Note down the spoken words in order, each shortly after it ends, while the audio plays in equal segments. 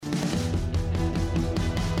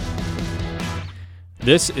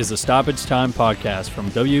This is the Stoppage Time podcast from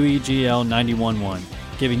WEGL 91.1,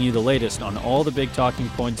 giving you the latest on all the big talking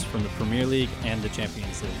points from the Premier League and the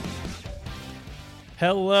Champions League.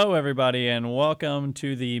 Hello, everybody, and welcome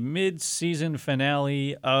to the mid-season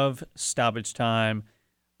finale of Stoppage Time.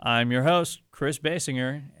 I'm your host, Chris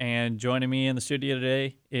Basinger, and joining me in the studio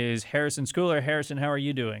today is Harrison Schooler. Harrison, how are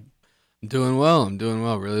you doing? I'm doing well.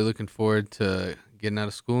 Really looking forward to getting out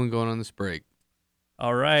of school and going on this break.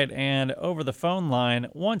 All right, and over the phone line,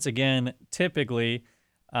 once again, typically,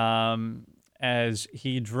 as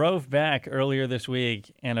he drove back earlier this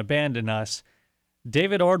week and abandoned us,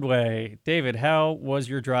 David Ordway. David, how was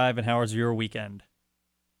your drive and how was your weekend?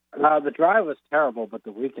 The drive was terrible, but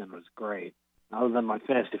the weekend was great. Other than my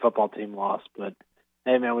fantasy football team lost, but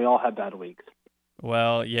hey, man, we all had bad weeks.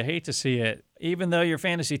 Well, you hate to see it. Even though your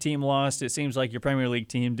fantasy team lost, it seems like your Premier League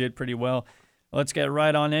team did pretty well. Let's get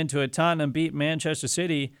right on into it. Tottenham beat Manchester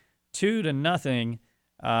City 2-0.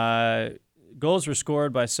 Goals were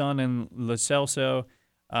scored by Son and Lo Celso.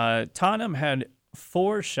 Tottenham had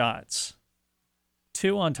 4 shots,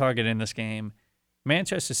 2 on target in this game.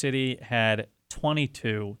 Manchester City had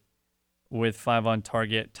 22 with 5 on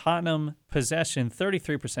target. Tottenham possession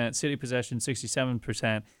 33%, City possession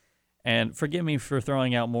 67%. And forgive me for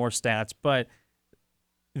throwing out more stats, but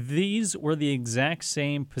these were the exact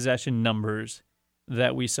same possession numbers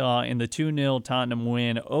that we saw in the 2-0 Tottenham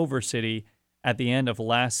win over City at the end of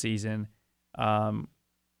last season.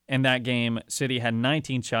 In that game, City had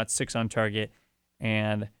 19 shots, 6 on target,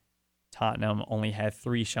 and Tottenham only had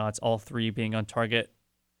 3 shots, all 3 being on target.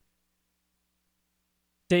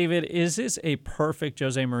 David, is this a perfect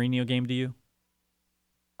Jose Mourinho game to you?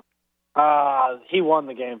 He won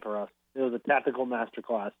the game for us. It was a tactical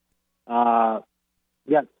masterclass.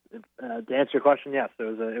 Yes, to answer your question, yes, it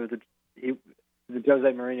was a Jose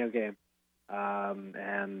Mourinho game,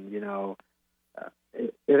 and you know,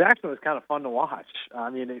 it actually was kind of fun to watch. I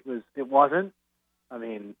mean, it wasn't. I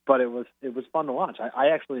mean, but it was fun to watch. I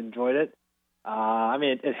actually enjoyed it. I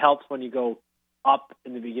mean, it helps when you go up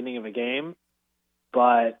in the beginning of a game,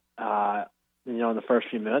 but you know, in the first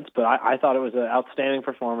few minutes. But I thought it was an outstanding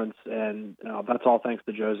performance, and that's all thanks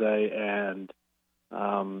to Jose. And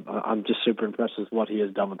I'm just super impressed with what he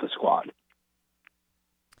has done with the squad.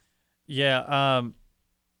 Yeah.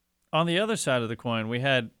 On the other side of the coin, we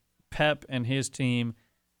had Pep and his team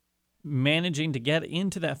managing to get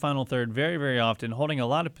into that final third very, very often, holding a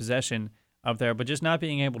lot of possession up there, but just not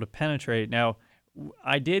being able to penetrate. Now,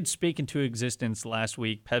 I did speak into existence last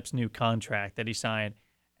week Pep's new contract that he signed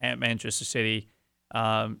at Manchester City.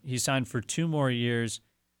 He signed for 2 more years.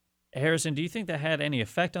 Harrison, do you think that had any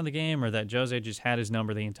effect on the game, or that Jose just had his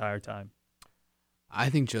number the entire time? I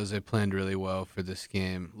think Jose planned really well for this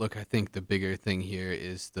game. Look, I think the bigger thing here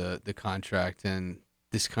is the contract and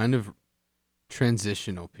this kind of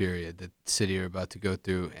transitional period that City are about to go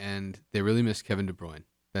through, and they really miss Kevin De Bruyne.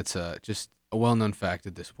 That's just a well-known fact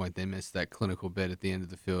at this point. They missed that clinical bit at the end of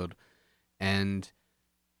the field. And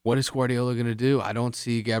what is Guardiola going to do? I don't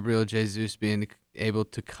see Gabriel Jesus being able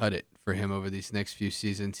to cut it for him over these next few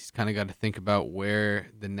seasons. He's kind of got to think about where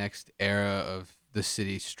the next era of the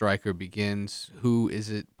City striker begins. Who is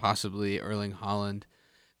it? Possibly Erling Haaland.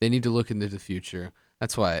 They need to look into the future.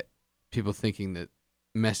 That's why people thinking that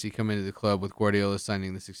Messi coming to the club with Guardiola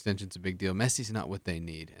signing this extension is a big deal. Messi's not what they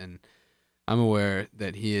need, and I'm aware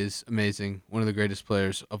that he is amazing, one of the greatest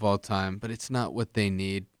players of all time, but it's not what they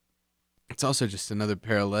need. It's also just another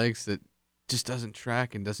pair of legs that just doesn't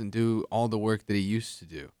track and doesn't do all the work that he used to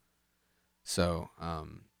do. So,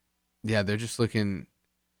 yeah, they're looking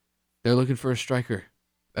for a striker.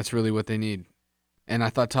 That's really what they need. And I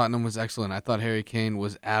thought Tottenham was excellent. I thought Harry Kane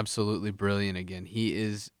was absolutely brilliant again. He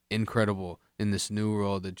is incredible in this new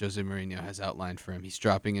role that Jose Mourinho has outlined for him. He's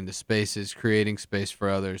dropping into spaces, creating space for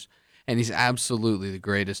others, and he's absolutely the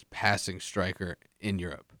greatest passing striker in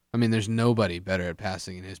Europe. I mean, there's nobody better at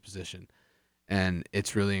passing in his position, and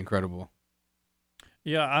it's really incredible.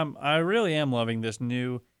 Yeah, I really am loving this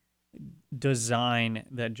new design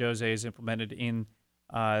that Jose has implemented in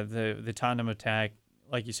the Tottenham attack.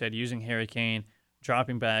 Like you said, using Harry Kane,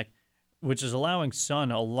 dropping back, which is allowing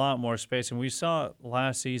Son a lot more space. And we saw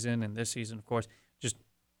last season and this season, of course, just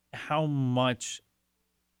how much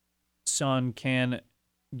Son can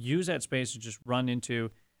use that space to just run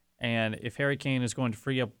into. And if Harry Kane is going to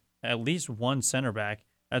free up at least one center back,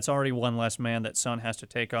 that's already one less man that Son has to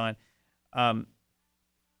take on.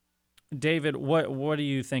 David, what do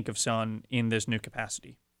you think of Son in this new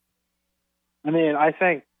capacity? I mean, I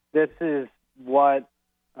think this is what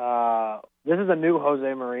this is a new Jose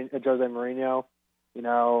Mourinho.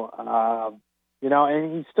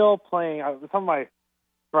 And he's still playing. Some of my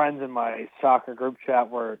friends in my soccer group chat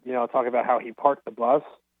were, talking about how he parked the bus.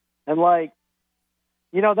 And,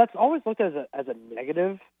 that's always looked at as a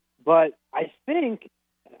negative. But I think,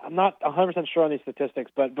 I'm not 100% sure on these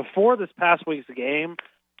statistics, but before this past week's game,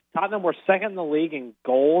 Tottenham were second in the league in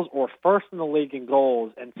goals, or first in the league in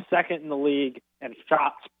goals, and second in the league in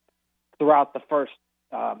shots throughout the first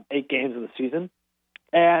 8 games of the season.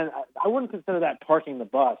 And I wouldn't consider that parking the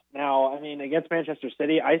bus. Now, against Manchester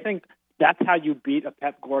City, I think that's how you beat a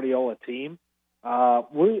Pep Guardiola team.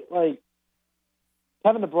 Kevin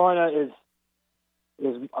De Bruyne is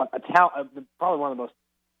a talent, probably one of the most,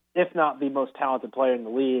 if not the most talented player in the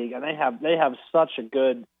league, and they have such a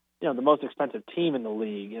good, the most expensive team in the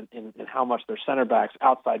league in how much their center backs,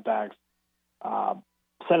 outside backs,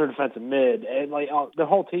 center defensive mid, and the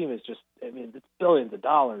whole team is just, it's billions of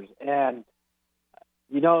dollars. And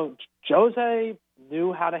Jose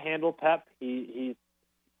knew how to handle Pep. He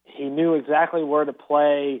knew exactly where to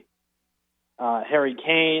play Harry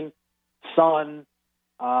Kane, Son.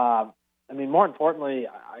 More importantly,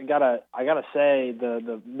 I gotta say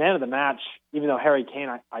the man of the match. Even though Harry Kane,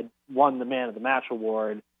 I won the man of the match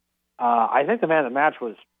award. I think the man of the match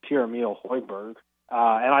was Pierre-Emile Højbjerg,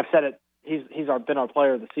 and I've said it. He's been our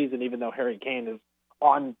player of the season, even though Harry Kane is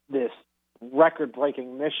on this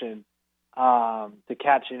record-breaking mission to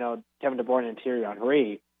catch, Kevin De Bruyne and Thierry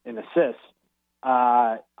Henry in assists.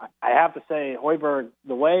 I have to say, Højbjerg,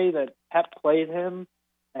 the way that Pep played him,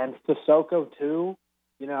 and Sissoko too,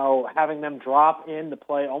 having them drop in to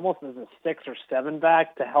play almost as a 6 or 7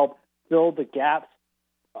 back to help fill the gaps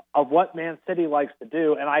of what Man City likes to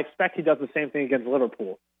do. And I expect he does the same thing against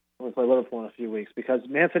Liverpool when we play Liverpool in a few weeks, because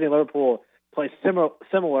Man City and Liverpool play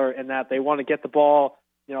similar in that they want to get the ball,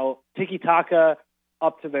 tiki-taka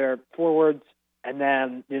up to their forwards, and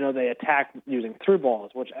then, they attack using through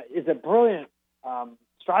balls, which is a brilliant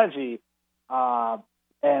strategy. And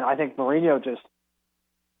I think Mourinho just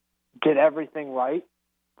did everything right,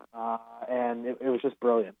 and it was just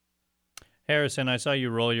brilliant. Harrison, I saw you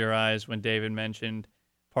roll your eyes when David mentioned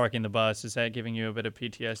parking the bus. Is that giving you a bit of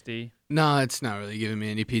PTSD? No, it's not really giving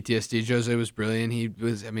me any PTSD. Jose was brilliant.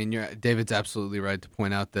 David's absolutely right to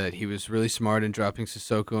point out that he was really smart in dropping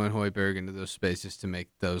Sissoko and Højbjerg into those spaces to make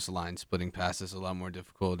those line-splitting passes a lot more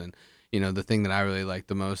difficult. And, the thing that I really liked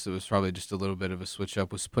the most, it was probably just a little bit of a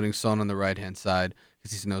switch-up, was putting Son on the right-hand side,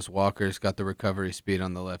 because he knows Walker's got the recovery speed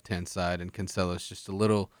on the left-hand side, and Cancelo's just a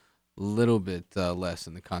little bit less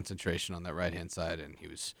in the concentration on that right-hand side, and he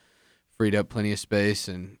was freed up plenty of space,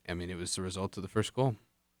 and it was the result of the first goal.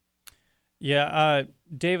 Yeah,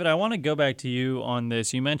 David, I want to go back to you on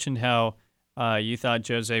this. You mentioned how you thought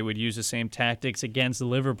Jose would use the same tactics against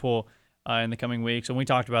Liverpool in the coming weeks, and we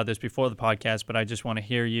talked about this before the podcast, but I just want to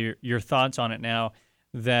hear your thoughts on it now,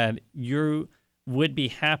 that you would be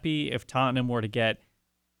happy if Tottenham were to get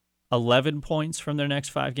 11 points from their next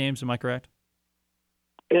 5 games. Am I correct?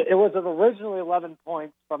 It was originally 11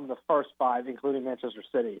 points from the first 5, including Manchester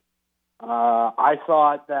City. I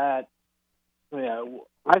thought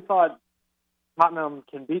Tottenham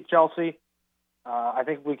can beat Chelsea. I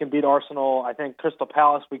think we can beat Arsenal. I think Crystal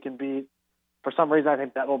Palace we can beat. For some reason, I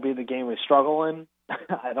think that will be the game we struggle in.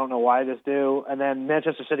 I don't know why I just do. And then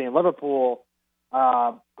Manchester City and Liverpool,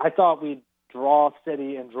 I thought we'd draw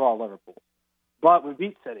City and draw Liverpool. But we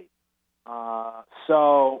beat City.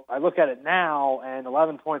 So I look at it now, and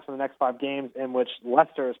 11 points from the next 5 games, in which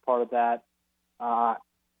Leicester is part of that.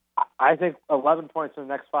 I think 11 points in the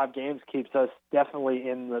next 5 games keeps us definitely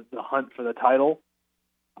in the hunt for the title.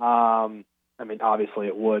 Obviously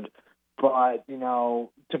it would, but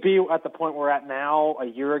to be at the point we're at now, a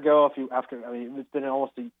year ago, it's been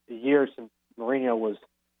almost a year since Mourinho was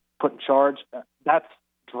put in charge. That's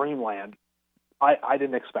dreamland. I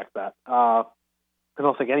didn't expect that. I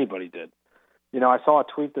don't think anybody did. I saw a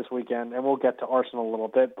tweet this weekend, and we'll get to Arsenal a little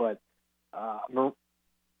bit, but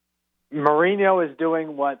Mourinho is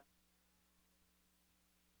doing what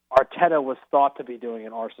Arteta was thought to be doing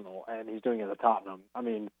in Arsenal, and he's doing it at Tottenham.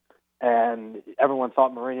 And everyone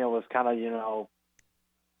thought Mourinho was kind of,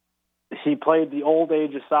 he played the old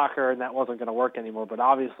age of soccer, and that wasn't going to work anymore, but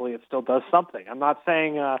obviously it still does something. I'm not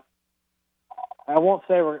saying, I won't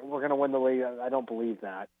say we're going to win the league. I don't believe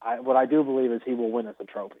that. What I do believe is he will win us a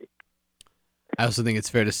trophy. I also think it's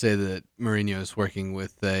fair to say that Mourinho is working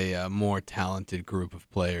with a more talented group of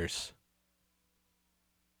players.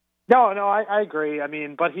 No, I agree.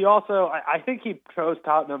 But he also, I think he chose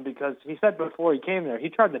Tottenham because he said before he came there, he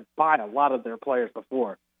tried to buy a lot of their players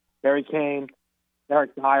before. Harry Kane,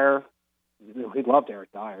 Eric Dyer. He loved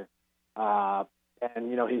Eric Dyer. And,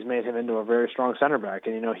 he's made him into a very strong center back.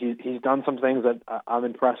 And, he's done some things that I'm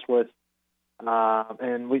impressed with. And I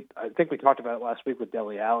think we talked about it last week with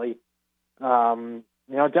Dele Alli.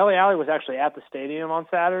 Dele Alli was actually at the stadium on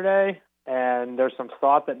Saturday, and there's some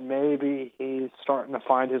thought that maybe he's starting to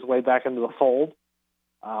find his way back into the fold.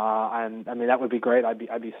 And I mean, that would be great. I'd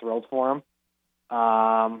be thrilled for him.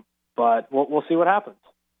 But we'll see what happens.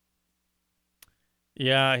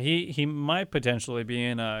 Yeah, he might potentially be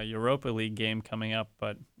in a Europa League game coming up,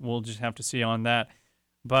 but we'll just have to see on that.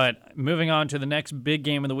 But moving on to the next big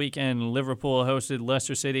game of the weekend, Liverpool hosted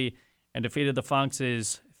Leicester City and defeated the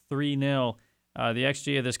Foxes 3-0. The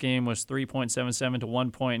XG of this game was 3.77 to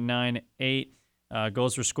 1.98.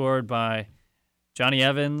 Goals were scored by Johnny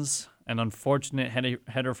Evans, an unfortunate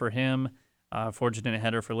header for him, fortunate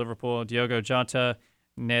header for Liverpool. Diogo Jota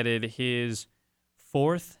netted his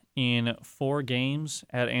fourth in 4 games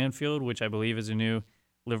at Anfield, which I believe is a new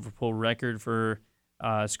Liverpool record for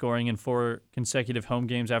scoring in 4 consecutive home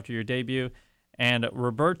games after your debut. And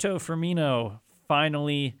Roberto Firmino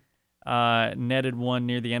finally netted one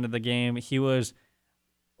near the end of the game. He was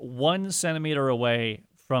 1 centimeter away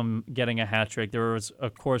from getting a hat trick. There was,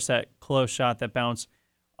 of course, that close shot that bounced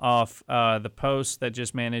off the post that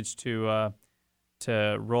just managed to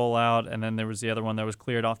roll out, and then there was the other one that was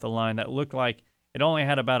cleared off the line that looked like it only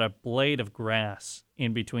had about a blade of grass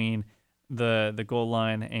in between the goal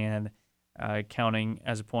line and counting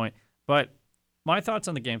as a point. But my thoughts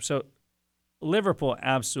on the game. So Liverpool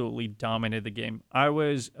absolutely dominated the game. I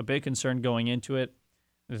was a bit concerned going into it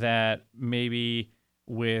that maybe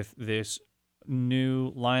with this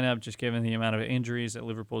new lineup, just given the amount of injuries that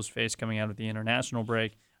Liverpool's faced coming out of the international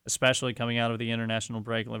break, especially coming out of the international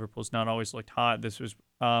break, Liverpool's not always looked hot. This was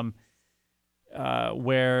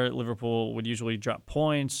where Liverpool would usually drop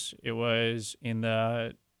points. It was in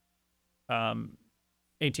the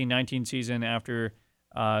 18-19 season after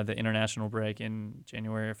the international break in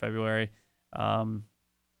January or February,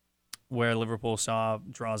 where Liverpool saw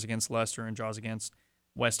draws against Leicester and draws against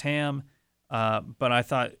West Ham. But I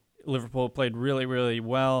thought Liverpool played really, really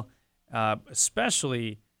well,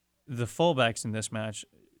 especially the fullbacks in this match.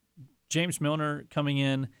 James Milner coming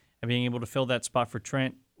in and being able to fill that spot for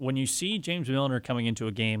Trent. When you see James Milner coming into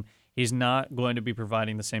a game, he's not going to be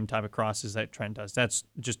providing the same type of crosses that Trent does. That's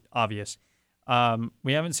just obvious.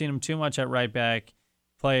 We haven't seen him too much at right back.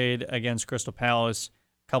 Played against Crystal Palace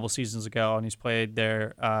a couple seasons ago, and he's played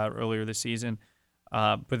there earlier this season.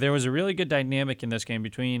 But there was a really good dynamic in this game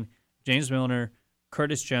between James Milner,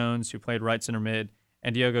 Curtis Jones, who played right center mid,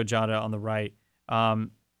 and Diogo Jota on the right. And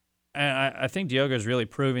I think Diogo is really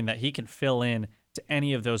proving that he can fill in to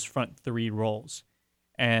any of those front 3 roles.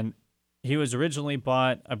 And he was originally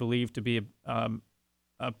bought, I believe, to be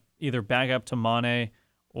either back up to Mane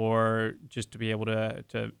or just to be able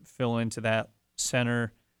to fill into that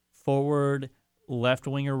center forward left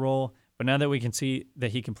winger role. But now that we can see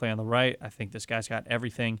that he can play on the right, I think this guy's got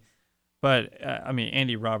everything. But,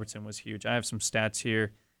 Andy Robertson was huge. I have some stats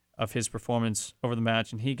here of his performance over the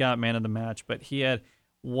match, and he got man of the match. But he had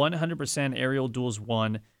 100% aerial duels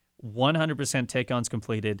won, 100% take-ons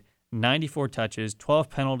completed, 94 touches,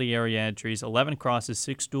 12 penalty area entries, 11 crosses,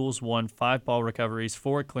 6 duels won, 5 ball recoveries,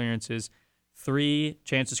 4 clearances, 3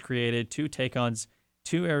 chances created, 2 take-ons,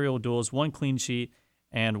 2 aerial duels, 1 clean sheet,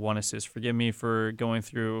 and 1 assist. Forgive me for going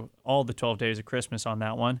through all the 12 days of Christmas on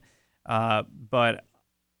that one. But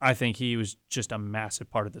I think he was just a massive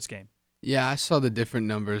part of this game. Yeah, I saw the different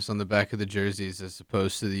numbers on the back of the jerseys as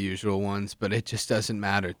opposed to the usual ones, but it just doesn't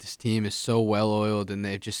matter. This team is so well-oiled, and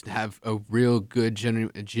they just have a real good,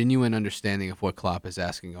 genuine understanding of what Klopp is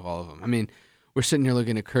asking of all of them. I mean, we're sitting here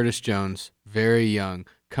looking at Curtis Jones, very young,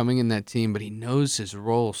 coming in that team, but he knows his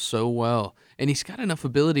role so well, and he's got enough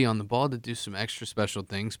ability on the ball to do some extra special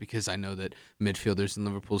things, because I know that midfielders in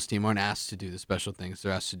Liverpool's team aren't asked to do the special things.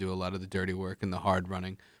 They're asked to do a lot of the dirty work and the hard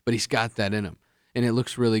running, but he's got that in him. And it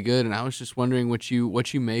looks really good, and I was just wondering what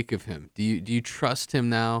you make of him. Do you trust him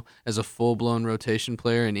now as a full-blown rotation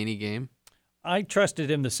player in any game? I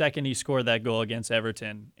trusted him the second he scored that goal against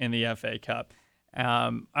Everton in the FA Cup.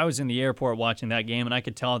 I was in the airport watching that game, and I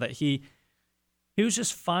could tell that he was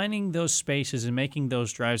just finding those spaces and making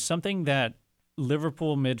those drives, something that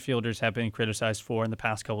Liverpool midfielders have been criticized for in the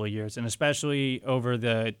past couple of years, and especially over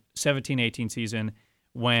the 17-18 season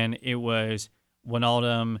when it was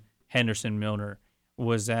Wijnaldum, Henderson, Milner,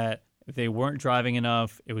 was that they weren't driving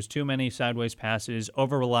enough. It was too many sideways passes,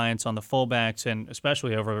 over-reliance on the fullbacks, and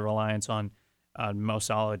especially over-reliance on Mo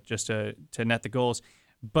Salah just to net the goals.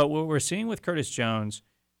 But what we're seeing with Curtis Jones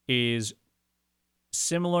is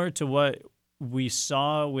similar to what we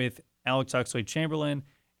saw with Alex Oxlade-Chamberlain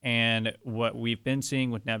and what we've been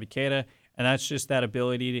seeing with Naby Keita, and that's just that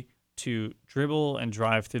ability to dribble and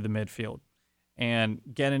drive through the midfield. and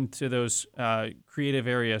get into those creative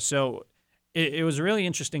areas. So it was a really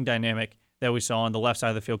interesting dynamic that we saw on the left side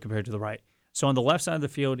of the field compared to the right. So on the left side of the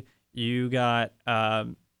field, you got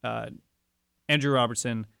Andrew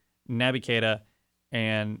Robertson, Naby Keita,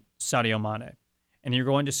 and Sadio Mane. And you're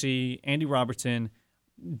going to see Andy Robertson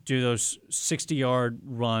do those 60-yard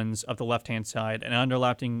runs up the left-hand side, an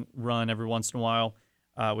underlapping run every once in a while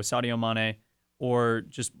with Sadio Mane, or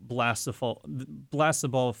just blast the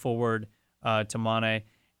ball forward to Mane.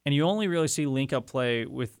 And you only really see link-up play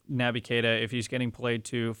with Naby Keita if he's getting played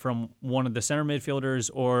to from one of the center midfielders,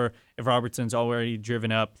 or if Robertson's already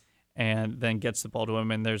driven up and then gets the ball to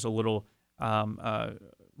him, and there's a little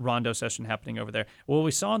rondo session happening over there. What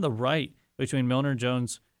we saw on the right between Milner,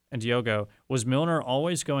 Jones, and Diogo was Milner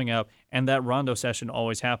always going up and that rondo session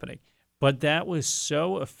always happening. But that was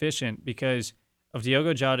so efficient because of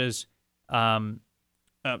Diogo Jota's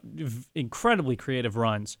incredibly creative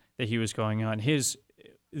runs that he was going on.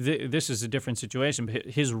 This is a different situation, but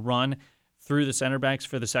his run through the center backs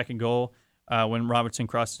for the second goal when Robertson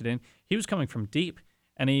crossed it in, he was coming from deep,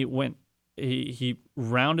 and he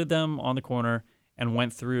rounded them on the corner and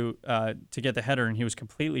went through to get the header, and he was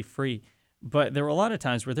completely free. But there were a lot of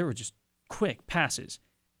times where there were just quick passes,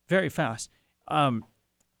 very fast. I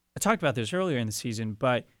talked about this earlier in the season,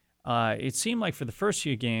 but it seemed like for the first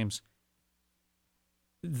few games,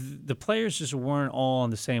 the players just weren't all on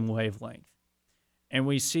the same wavelength. And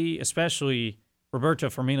we see, especially Roberto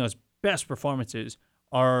Firmino's best performances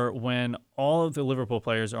are when all of the Liverpool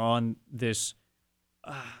players are on this,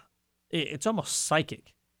 it's almost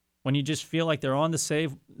psychic, when you just feel like they're on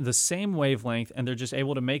the same wavelength and they're just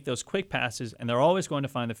able to make those quick passes and they're always going to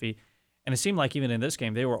find the feet. And it seemed like even in this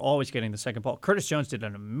game, they were always getting the second ball. Curtis Jones did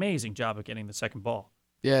an amazing job of getting the second ball.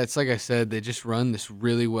 Yeah, it's like I said, they just run this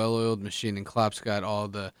really well-oiled machine, and Klopp's got all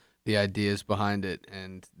the ideas behind it,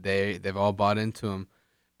 and they've all bought into him.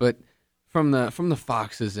 But from the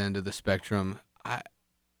Foxes' end of the spectrum,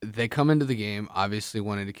 they come into the game obviously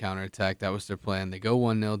wanting to counterattack. That was their plan. They go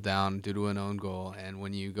 1-0 down due to an own goal, and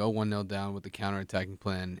when you go 1-0 down with the counterattacking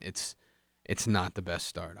plan, it's not the best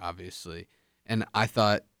start, obviously. And I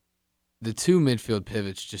thought the two midfield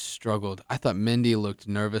pivots just struggled. I thought Mendy looked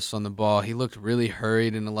nervous on the ball. He looked really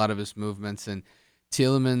hurried in a lot of his movements. And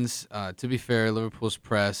Tielemans, to be fair, Liverpool's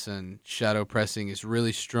press and shadow pressing is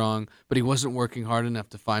really strong, but he wasn't working hard enough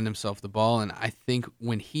to find himself the ball. And I think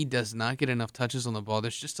when he does not get enough touches on the ball,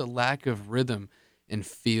 there's just a lack of rhythm and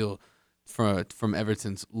feel from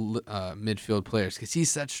Everton's midfield players, because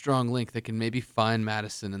he's that strong link that can maybe find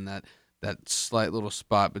Maddison in that slight little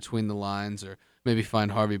spot between the lines, or maybe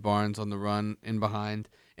find Harvey Barnes on the run in behind.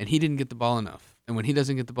 And he didn't get the ball enough. And when he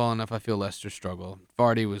doesn't get the ball enough, I feel Leicester struggle.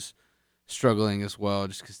 Vardy was struggling as well,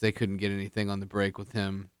 just because they couldn't get anything on the break with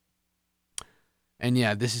him. And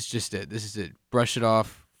yeah, this is just it. This is it. Brush it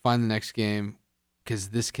off. Find the next game, because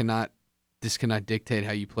this cannot dictate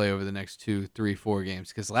how you play over the next 2, 3, 4 games.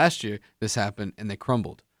 Because last year this happened and they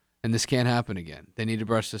crumbled, and this can't happen again. They need to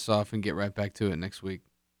brush this off and get right back to it next week.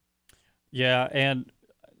 Yeah, and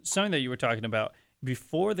something that you were talking about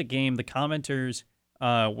before the game, the commenters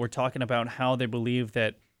were talking about how they believe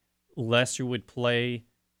that Leicester would play.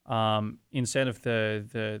 Instead of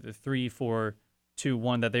the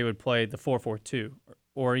 3-4-2-1, that they would play the 4-4-2,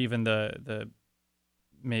 or even the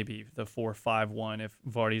maybe the 4-5-1 if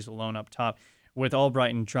Vardy's alone up top, with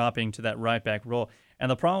Albrighton dropping to that right back role. And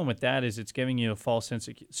the problem with that is it's giving you a false sense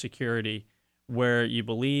of security, where you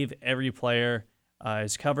believe every player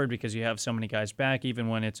is covered because you have so many guys back, even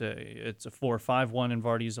when it's a 4-5-1 and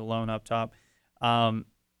Vardy's alone up top.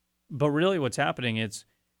 But really, what's happening, it's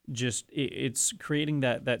creating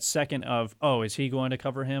that second of, oh, is he going to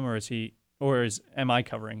cover him, or am I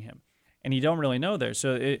covering him? And you don't really know there.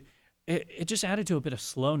 So it just added to a bit of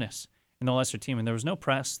slowness in the Leicester team. And there was no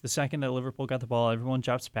press. The second that Liverpool got the ball, everyone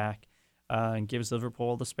drops back and gives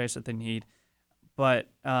Liverpool the space that they need. But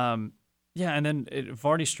and then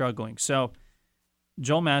Vardy struggling. So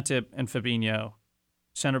Joel Matip and Fabinho,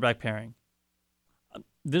 center back pairing.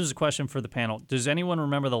 This is a question for the panel. Does anyone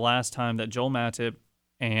remember the last time that Joel Matip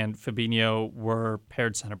and Fabinho were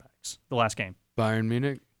paired center backs? The last game. Bayern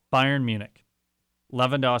Munich.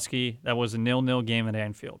 Lewandowski, that was a 0-0 game at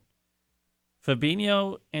Anfield.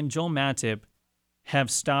 Fabinho and Joel Matip have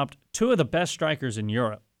stopped two of the best strikers in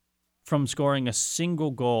Europe from scoring a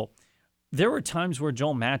single goal. There were times where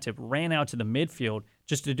Joel Matip ran out to the midfield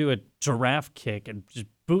just to do a giraffe kick and just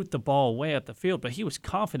boot the ball way up the field, but he was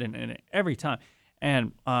confident in it every time.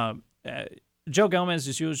 And Joe Gomez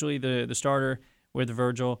is usually the starter with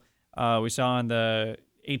Virgil. We saw in the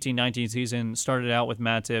 18-19 season, started out with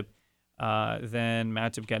Matip. Then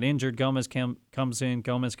Matip got injured. Gomez comes in.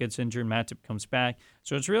 Gomez gets injured. Matip comes back.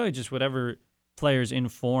 So it's really just whatever players in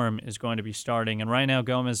form is going to be starting. And right now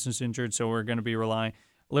Gomez is injured, so we're going to be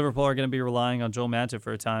Liverpool are going to be relying on Joel Matip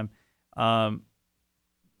for a time.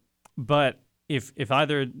 But if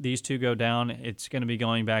either of these two go down, it's going to be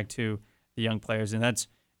going back to the young players, and that's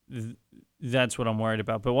what I'm worried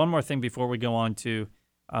about. But one more thing before we go on to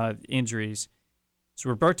injuries. So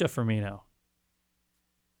Roberto Firmino.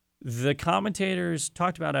 The commentators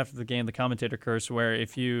talked about after the game, the commentator curse, where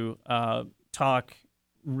if you talk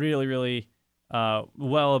really, really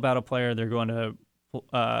well about a player, they're going to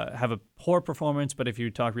have a poor performance. But if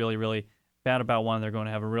you talk really, really bad about one, they're going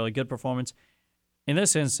to have a really good performance. In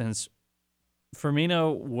this instance,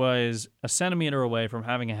 Firmino was a centimeter away from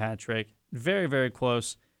having a hat trick. Very, very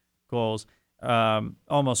close goals,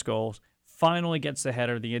 almost goals. Finally gets the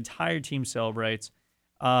header. The entire team celebrates.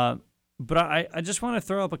 But I just want to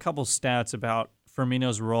throw up a couple stats about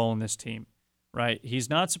Firmino's role in this team, right?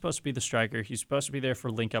 He's not supposed to be the striker. He's supposed to be there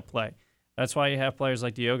for link-up play. That's why you have players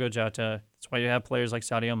like Diogo Jota. That's why you have players like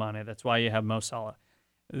Sadio Mane. That's why you have Mo Salah.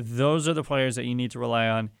 Those are the players that you need to rely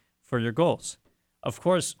on for your goals. Of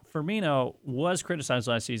course, Firmino was criticized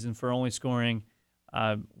last season for only scoring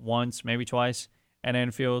once, maybe twice, at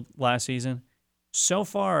Anfield last season. So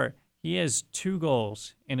far, he has 2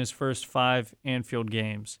 goals in his first 5 Anfield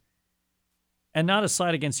games. And not a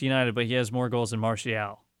slight against United, but he has more goals than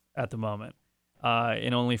Martial at the moment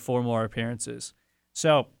in only 4 more appearances.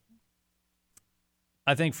 So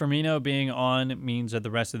I think Firmino being on means that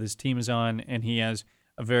the rest of this team is on, and he has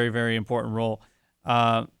a very, very important role.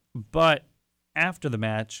 But after the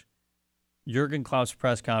match, Jurgen Klopp's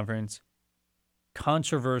press conference,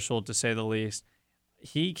 controversial to say the least,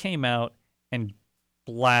 he came out and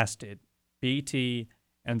blasted BT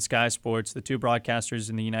and Sky Sports, the 2 broadcasters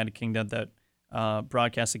in the United Kingdom that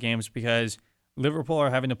broadcast the games, because Liverpool are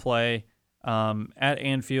having to play at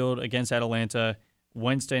Anfield against Atalanta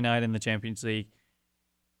Wednesday night in the Champions League,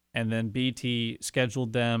 and then BT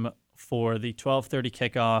scheduled them for the 12:30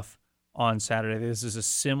 kickoff on Saturday. This is a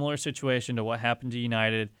similar situation to what happened to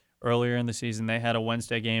United earlier in the season. They had a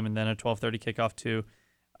Wednesday game and then a 12:30 kickoff too,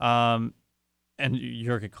 and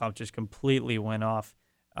Jurgen Klopp just completely went off.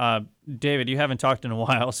 David, you haven't talked in a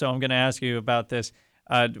while, so I'm going to ask you about this.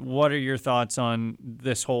 What are your thoughts on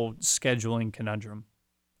this whole scheduling conundrum?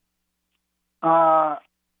 I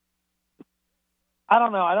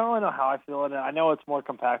don't know. I don't really know how I feel in it. I know it's more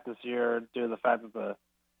compact this year due to the fact that the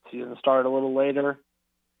season started a little later.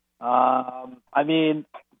 I mean,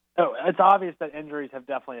 it's obvious that injuries have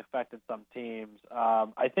definitely affected some teams.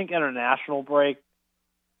 I think international break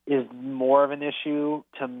is more of an issue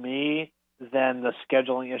to me than the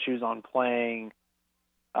scheduling issues on playing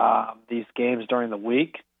these games during the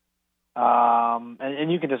week.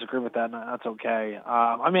 And you can disagree with that, and that's okay.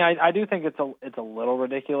 I mean, I do think it's a little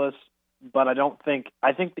ridiculous, but I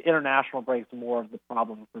think the international break is more of the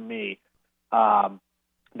problem for me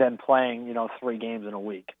than playing 3 games in a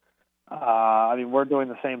week. I mean, we're doing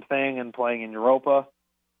the same thing and playing in Europa,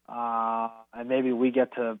 and maybe we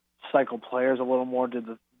get to cycle players a little more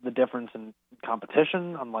to the difference in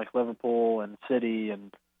competition, unlike Liverpool and City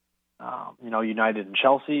and United and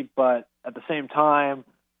Chelsea. But at the same time,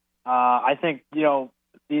 I think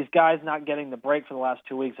these guys not getting the break for the last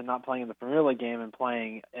 2 weeks and not playing in the Premier League game and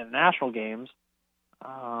playing international games.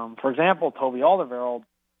 For example, Toby Alderweireld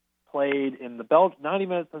played in the 90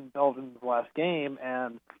 minutes in Belgium's last game,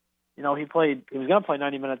 and he was going to play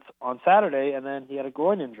 90 minutes on Saturday, and then he had a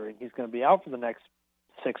groin injury. He's going to be out for the next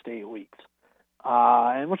 6 to 8 weeks,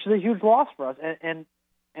 and which is a huge loss for us.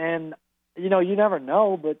 And you never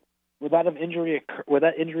know, but would that injury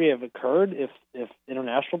have occurred if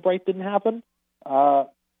international break didn't happen?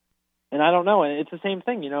 And I don't know. And it's the same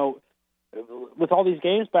thing, with all these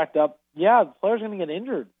games backed up. Yeah, the players are going to get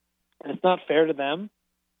injured, and it's not fair to them.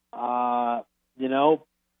 I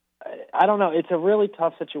don't know. It's a really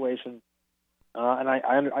tough situation, and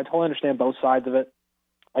I totally understand both sides of it.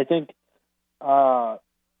 I think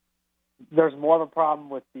there's more of a problem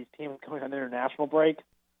with these teams going on international break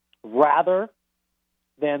rather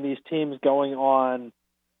than these teams going on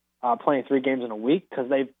playing 3 games in a week, because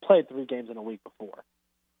they've played 3 games in a week before.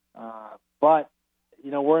 But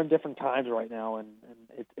we're in different times right now, and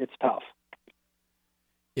it's tough.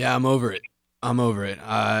 Yeah, I'm over it.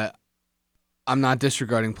 I'm not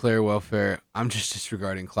disregarding player welfare. I'm just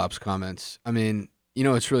disregarding Klopp's comments. I mean,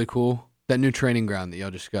 it's really cool. That new training ground that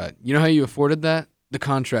y'all just got. You know how you afforded that? The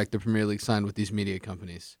contract the Premier League signed with these media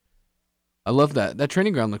companies. I love that. That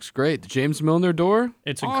training ground looks great. The James Milner door.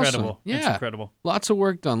 It's awesome. incredible. Yeah. It's incredible. Lots of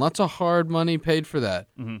work done. Lots of hard money paid for that.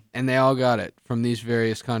 Mm-hmm. And they all got it from these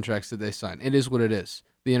various contracts that they signed. It is what it is.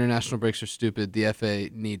 The international breaks are stupid. The FA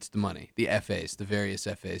needs the money. The various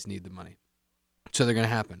FAs need the money. So they're going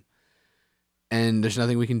to happen. And there's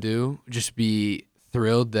nothing we can do. Just be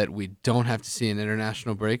thrilled that we don't have to see an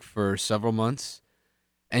international break for several months.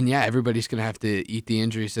 And yeah, everybody's going to have to eat the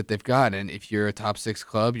injuries that they've got. And if you're a top 6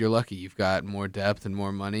 club, you're lucky. You've got more depth and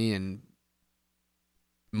more money and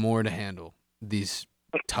more to handle these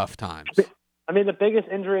tough times. I mean, the biggest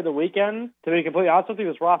injury of the weekend, to be completely honest with you,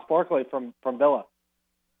 was Ross Barkley from Villa.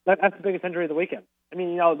 That's the biggest injury of the weekend. I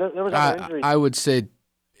mean, there was other injuries. I would say,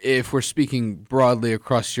 if we're speaking broadly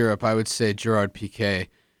across Europe, I would say Gerard Piqué.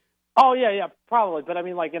 Oh, yeah, probably. But I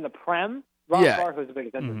mean, like in the Prem, Ross Barkley's the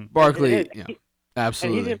biggest injury. Mm-hmm. Barkley,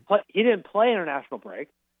 absolutely. And he didn't play international break.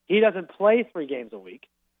 He doesn't play 3 games a week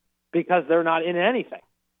because they're not in anything.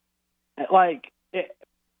 Like,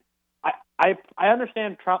 I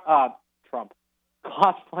understand Trump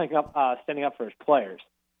Klopp's standing up for his players,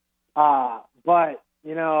 but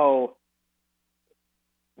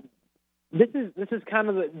this is kind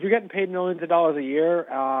of you're getting paid millions of dollars a year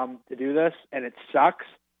to do this, and it sucks.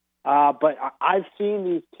 But I've seen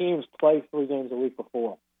these teams play 3 games a week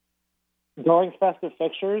before. During festive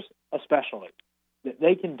fixtures, especially,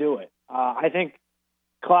 they can do it. I think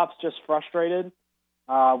Klopp's just frustrated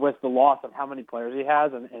with the loss of how many players he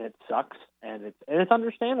has, and it sucks, and it's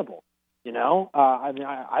understandable. I mean,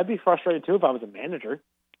 I'd be frustrated too if I was a manager.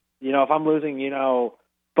 If I'm losing,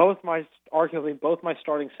 arguably both my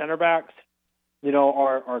starting center backs,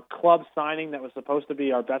 our club signing that was supposed to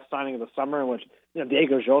be our best signing of the summer, which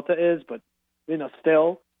Diego Jota is, but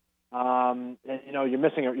still. And you're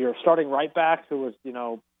missing your starting right back who was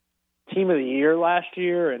team of the year last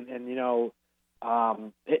year, and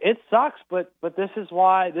it sucks, but this is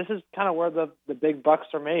kind of where the big bucks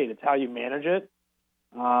are made. It's how you manage it,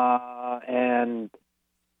 and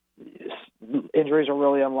injuries are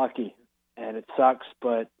really unlucky, and it sucks.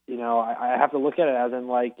 But I have to look at it as in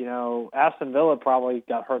Aston Villa probably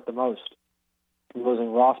got hurt the most from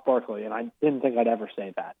losing Ross Barkley, and I didn't think I'd ever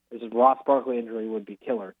say that. This is Ross Barkley injury would be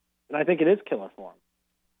killer. And I think it is killer for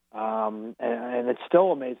him. And it's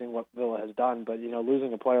still amazing what Villa has done, but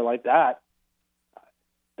losing a player like that's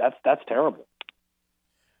terrible.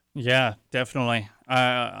 Yeah, definitely.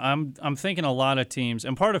 I'm thinking a lot of teams,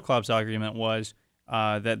 and part of Klopp's argument was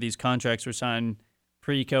that these contracts were signed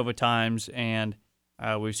pre-COVID times, and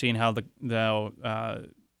we've seen how the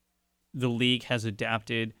league has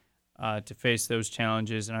adapted to face those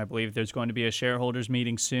challenges. And I believe there's going to be a shareholders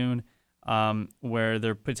meeting soon. Where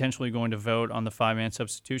they're potentially going to vote on the 5-man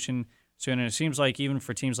substitution soon. And it seems like even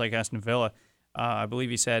for teams like Aston Villa, I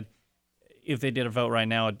believe he said if they did a vote right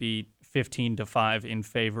now, it'd be 15-5 in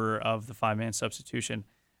favor of the 5-man substitution.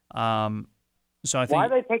 So I think why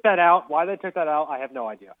they take that out, I have no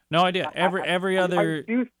idea. No idea. Every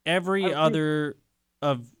other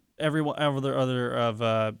of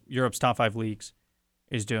Europe's top 5 leagues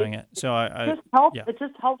is doing it. So It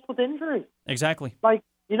just helps with injuries. Exactly.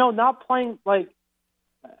 Not playing,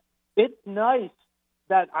 it's nice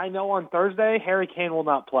that I know on Thursday Harry Kane will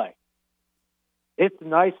not play. It's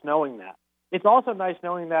nice knowing that. It's also nice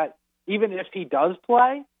knowing that even if he does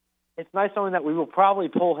play, it's nice knowing that we will probably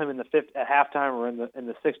pull him in the 5th at halftime or in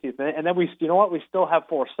the 60th minute, and then we still have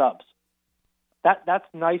 4 subs. That's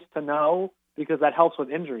nice to know because that helps with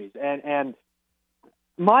injuries. And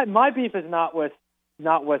my beef is not with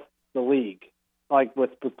the league.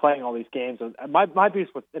 With playing all these games, my beef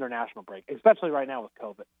with international break, especially right now with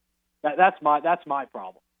COVID. That's my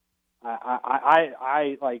problem. I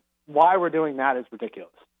why we're doing that is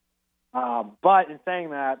ridiculous. But in saying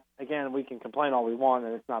that, again, we can complain all we want,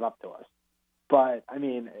 and it's not up to us. But I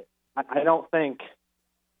mean, I don't think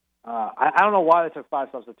I don't know why they took 5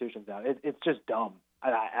 substitutions out. It's just dumb.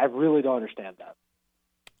 I really don't understand that.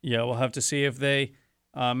 Yeah, we'll have to see if they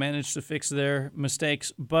manage to fix their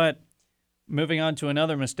mistakes, but. Moving on to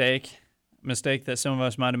another mistake that some of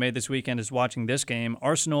us might have made this weekend is watching this game.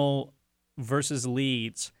 Arsenal versus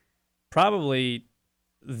Leeds. Probably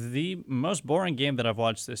the most boring game that I've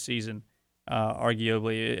watched this season,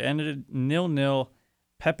 arguably. It ended 0-0.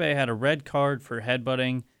 Pepe had a red card for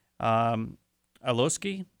headbutting.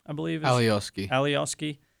 Alioski, I believe.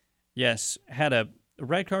 Alioski. Yes, had a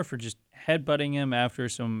red card for just headbutting him after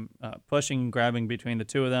some pushing and grabbing between the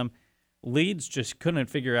two of them. Leeds just couldn't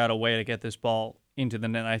figure out a way to get this ball into the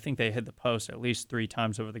net. I think they hit the post at least 3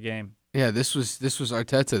 times over the game. Yeah, this was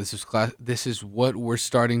Arteta. This is what we're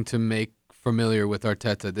starting to make familiar with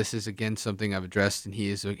Arteta. This is again something I've addressed, and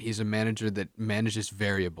he's a manager that manages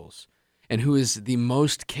variables. and who is the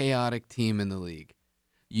most chaotic team in the league.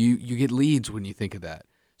 You get leads when you think of that.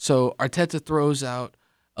 So Arteta throws out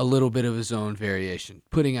a little bit of his own variation,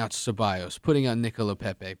 putting out Ceballos, putting out Nicola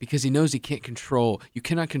Pepe, because he knows you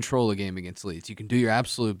cannot control a game against Leeds. You can do your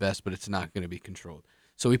absolute best, but it's not going to be controlled.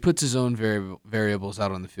 So he puts his own variables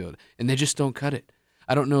out on the field, and they just don't cut it.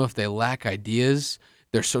 I don't know if they lack ideas.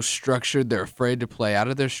 They're so structured, they're afraid to play out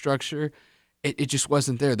of their structure. It just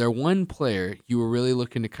wasn't there. Their one player you were really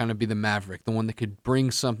looking to kind of be the maverick, the one that could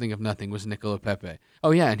bring something of nothing, was Nicola Pepe.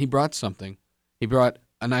 Oh, yeah, and he brought something. He brought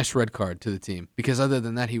a nice red card to the team, because other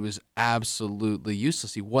than that, he was absolutely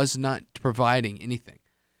useless. He was not providing anything.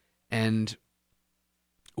 And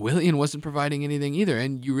Willian wasn't providing anything either.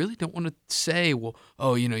 And you really don't want to say, well,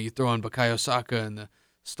 you throw on Bukayo Saka and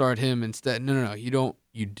start him instead. No.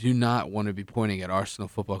 You do not want to be pointing at Arsenal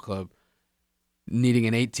Football Club needing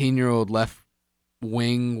an 18-year-old left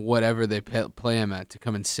wing, whatever they play him at, to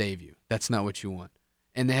come and save you. That's not what you want.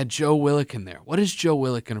 And they had Joe Willock in there. What is Joe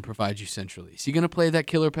Willock going to provide you centrally? Is he going to play that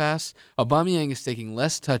killer pass? Aubameyang is taking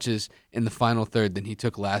less touches in the final third than he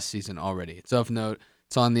took last season already. It's of note.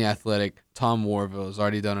 It's on The Athletic. Tom Warville has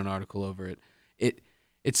already done an article over it.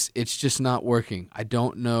 It's just not working. I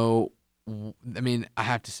don't know. I mean, I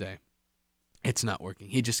have to say, it's not working.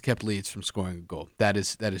 He just kept Leeds from scoring a goal. That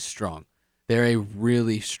is strong. They're a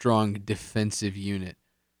really strong defensive unit,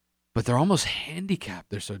 but they're almost handicapped.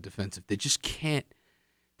 They're so defensive. They just can't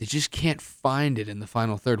find it in the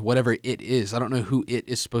final third, whatever it is. I don't know who it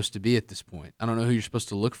is supposed to be at this point. I don't know who you're supposed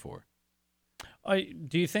to look for.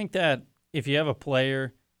 Do you think that if you have a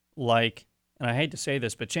player like, and I hate to say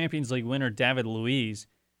this, but Champions League winner David Luiz,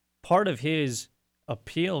 part of his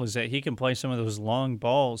appeal is that he can play some of those long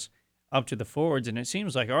balls up to the forwards, and it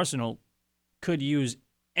seems like Arsenal could use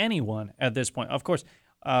anyone at this point. Of course,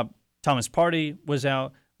 Thomas Partey was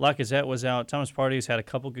out. Lacazette was out. Thomas Partey's had a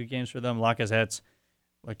couple good games for them. Lacazette's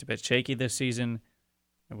looked a bit shaky this season.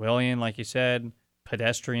 Willian, like you said,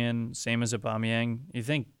 pedestrian, same as Aubameyang. You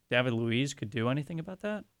think David Luiz could do anything about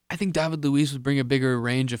that? I think David Luiz would bring a bigger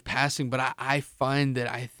range of passing, but I find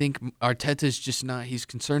that I think Arteta's just not, he's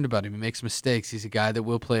concerned about him. He makes mistakes. He's a guy that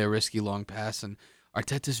will play a risky long pass, and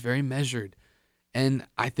Arteta's very measured. And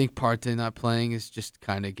I think Partey not playing is just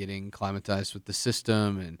kind of getting acclimatized with the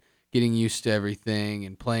system and getting used to everything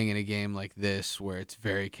and playing in a game like this where it's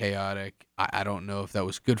very chaotic. I don't know if that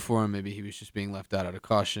was good for him. Maybe he was just being left out of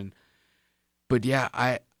caution. But yeah,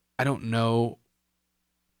 I don't know.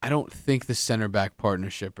 I don't think the center-back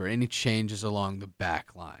partnership or any changes along the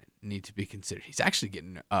back line need to be considered. He's actually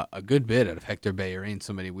getting a good bit out of Hector Bellerin,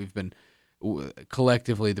 somebody we've been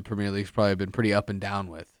collectively, the Premier League's probably been pretty up and down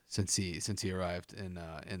with since he arrived in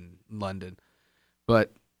London.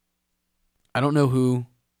 But I don't know who.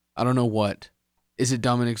 I don't know what. Is it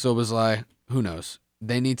Dominic Szoboszlai? Who knows?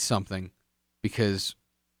 They need something, because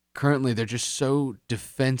currently they're just so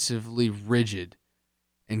defensively rigid,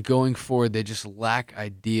 and going forward they just lack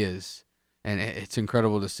ideas. And it's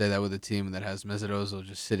incredible to say that with a team that has Mesut Ozil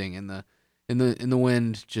just sitting in the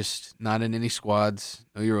wind, just not in any squads,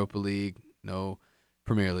 no Europa League, no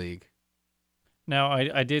Premier League. Now,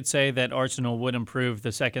 I did say that Arsenal would improve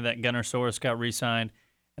the second that Gunnar Soros got re-signed,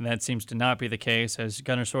 and that seems to not be the case, as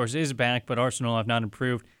Gunnar Soros is back, but Arsenal have not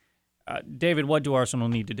improved. David, what do Arsenal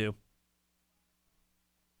need to do?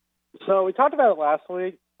 So we talked about it last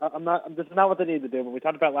week. This is not what they need to do, but we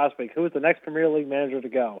talked about it last week. Who is the next Premier League manager to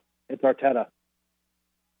go? It's Arteta.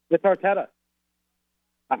 It's Arteta.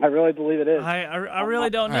 I really believe it is. I really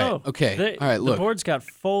don't know. Right, okay. All right. Look, the board's got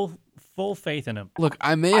full faith in him. Look,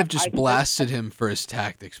 I may have just blasted him for his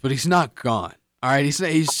tactics, but he's not gone. All right,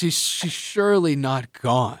 he's surely not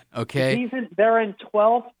gone. Okay. They're in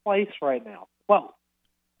 12th place right now. 12th.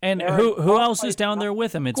 And who else is down there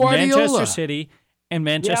with him? It's Guardiola. Manchester City and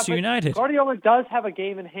Manchester United. Guardiola does have a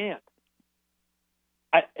game in hand.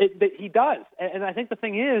 He does, and I think the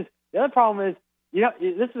thing is, the other problem is,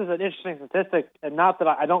 this is an interesting statistic, and not that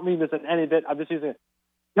I don't mean this in any bit. I'm just using it.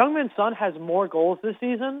 Youngmin Son has more goals this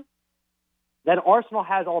season than Arsenal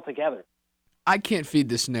has altogether. I can't feed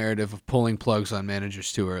this narrative of pulling plugs on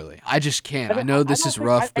managers too early. I just can't. I know this is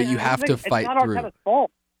rough, but you have to fight through.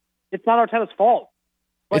 It's not Arteta's fault.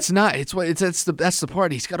 It's not. That's the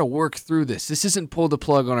part. He's got to work through this. This isn't pull the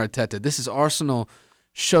plug on Arteta. This is Arsenal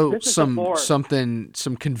show some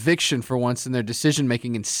conviction for once in their decision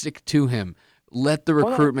making and stick to him. Let the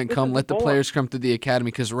recruitment come. Let the players come to the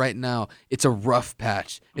academy, because right now it's a rough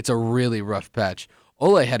patch. It's a really rough patch.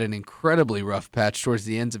 Ole had an incredibly rough patch towards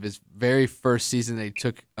the ends of his very first season that he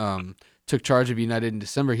took charge of United in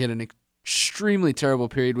December. He had an extremely terrible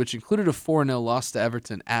period, which included a 4-0 loss to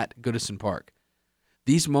Everton at Goodison Park.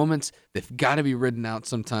 These moments, they've got to be ridden out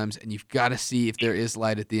sometimes, and you've got to see if there is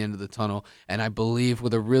light at the end of the tunnel. And I believe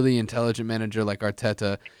with a really intelligent manager like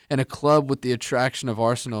Arteta and a club with the attraction of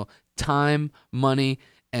Arsenal, time, money,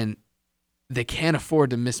 and they can't afford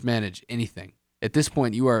to mismanage anything. At this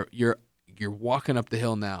point, you're walking up the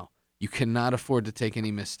hill now. You cannot afford to take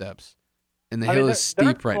any missteps. And the hill is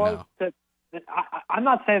steep right now. I'm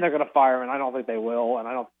not saying they're going to fire him, and I don't think they will, and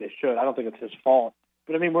I don't think they should. I don't think it's his fault.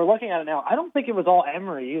 But, I mean, we're looking at it now. I don't think it was all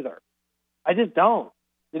Emery either. I just don't.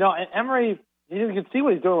 You know, and Emery, you can see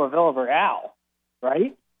what he's doing with Villarreal,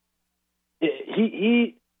 right?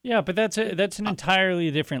 Yeah, but that's an entirely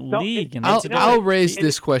different league. And I'll raise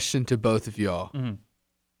this question to both of y'all. Mm-hmm.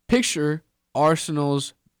 Picture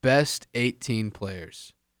Arsenal's best 18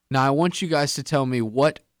 players. Now, I want you guys to tell me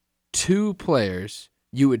what 2 players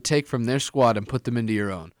you would take from their squad and put them into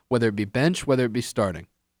your own, whether it be bench, whether it be starting.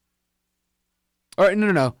 Or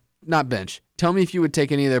no, not bench. Tell me if you would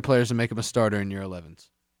take any of their players and make them a starter in your 11s.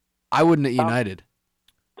 I wouldn't at United.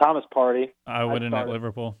 Thomas Partey. I wouldn't at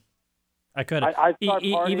Liverpool. I could. I'd start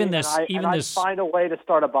Partey, I'd find a way to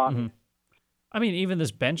start a bomb. Mm-hmm. I mean, even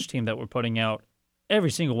this bench team that we're putting out,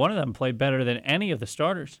 every single one of them played better than any of the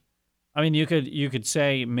starters. I mean, you could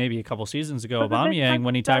say maybe a couple seasons ago, Aubameyang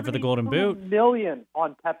when he tied for the Golden Boot. $72 million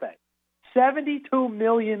on Pepe. 72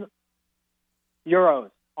 million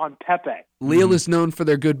euros on Pepe. Lille is known for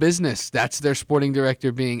their good business. That's their sporting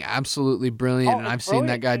director being absolutely brilliant, and I've seen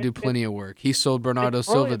that guy do plenty of work. He sold Bernardo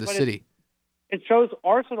Silva to City. It shows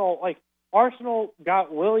Arsenal, Arsenal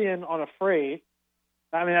got Willian on a free.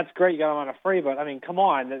 I mean, that's great you got him on a free, but, I mean, come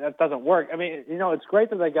on, that doesn't work. I mean, it's great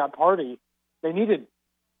that they got Partey. They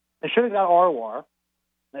should have got Arwar.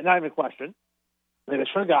 Not even a question. They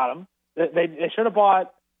should have got him. They should have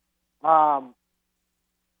bought a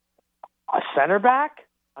center back,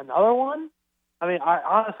 another one. I mean,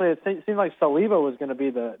 honestly, it seemed like Saliba was going to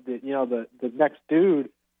be the next dude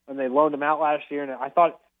when they loaned him out last year, and I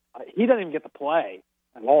thought he doesn't even get to play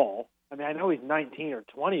at all. I mean, I know he's 19 or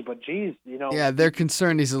 20, but geez, Yeah, they're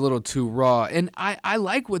concerned he's a little too raw. And I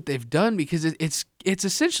like what they've done because it's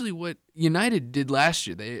essentially what United did last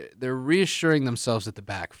year. They're reassuring themselves at the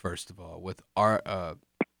back, first of all, with our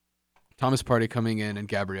Thomas Partey coming in and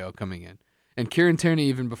Gabriel coming in. And Kieran Tierney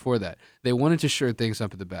even before that. They wanted to shore things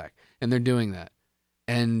up at the back, and they're doing that.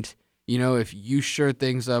 And, if you shore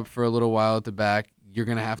things up for a little while at the back, you're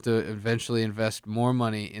going to have to eventually invest more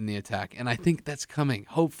money in the attack. And I think that's coming.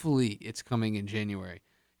 Hopefully it's coming in January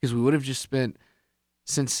because we would have just spent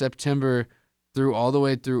since September all the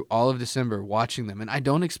way through all of December watching them. And I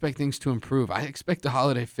don't expect things to improve. I expect the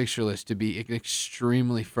holiday fixture list to be an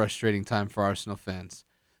extremely frustrating time for Arsenal fans.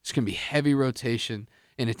 It's going to be heavy rotation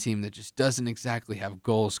in a team that just doesn't exactly have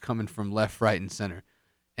goals coming from left, right, and center.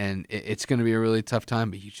 And it's going to be a really tough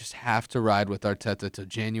time, but you just have to ride with Arteta till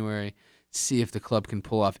January, see if the club can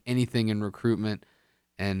pull off anything in recruitment,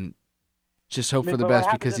 and just hope for the best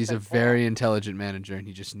because he's a very intelligent manager and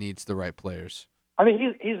he just needs the right players. I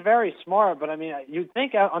mean, he's very smart, but I mean, you'd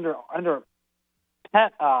think under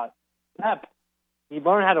Pep, he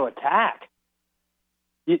learned how to attack.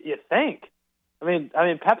 You think? I mean,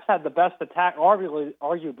 Pep's had the best attack,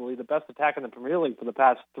 arguably the best attack in the Premier League for the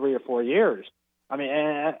past 3 or 4 years. I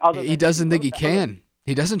mean, he doesn't think he can.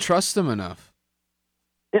 He doesn't trust them enough.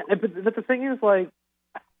 Yeah, but the thing is, I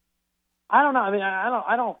don't know. I mean,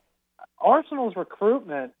 I don't. Arsenal's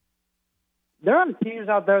recruitment. There are teams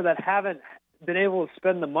out there that haven't been able to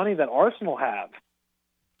spend the money that Arsenal have,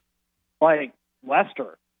 like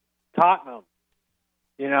Leicester, Tottenham.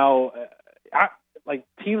 Like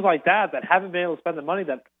teams like that haven't been able to spend the money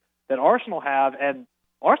that Arsenal have, and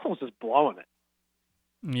Arsenal's just blowing it.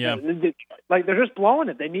 Yeah, they're just blowing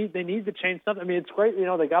it. They need to change something. I mean, it's great.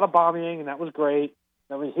 They got Aubameyang, and that was great.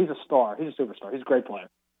 I mean, he's a star. He's a superstar. He's a great player.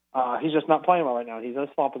 He's just not playing well right now. He's in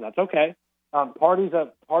a slump, and that's okay. Partey's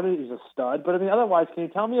a stud. But I mean, otherwise, can you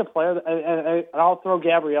tell me a player? And I'll throw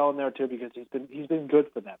Gabriel in there too because he's been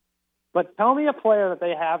good for them. But tell me a player that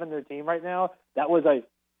they have in their team right now that was a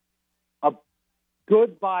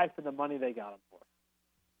good buy for the money they got him for.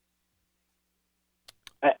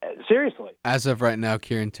 Seriously. As of right now,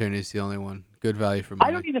 Kieran Tierney's the only one. Good value for money.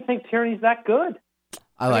 I don't even think Tierney's that good.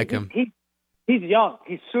 I like him. He's young.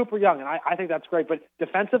 He's super young, and I think that's great. But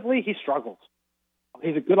defensively, he struggles.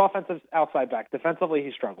 He's a good offensive outside back. Defensively,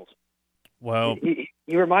 he struggles. Well, he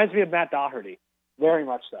reminds me of Matt Doherty, very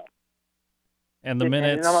much so. And the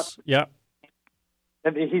minutes, yeah.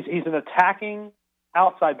 He's an attacking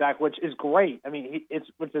outside back, which is great. I mean,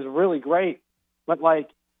 which is really great. But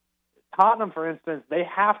Tottenham, for instance, they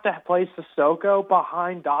have to play Sissoko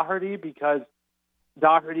behind Doherty because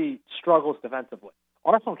Doherty struggles defensively.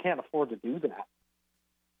 Arsenal can't afford to do that.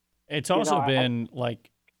 It's also been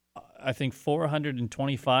I think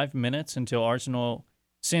 425 minutes since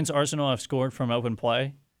Arsenal have scored from open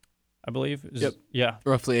play, I believe. Yep. Yeah.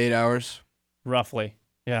 Roughly 8 hours. Roughly.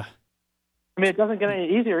 Yeah. I mean, it doesn't get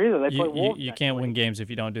any easier either. They play Wolves. You can't win games if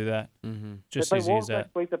you don't do that. Mm-hmm. Just they play easy Wolves as that.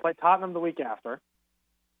 next week. They play Tottenham the week after.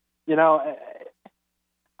 You know,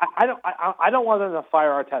 I don't want them to fire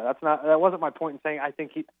Arteta. That wasn't my point in saying I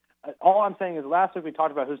think he. All I'm saying is last week we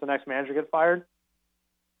talked about who's the next manager to get fired.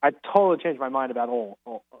 I totally changed my mind about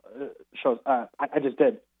all shows. I just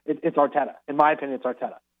did. It's Arteta. In my opinion, it's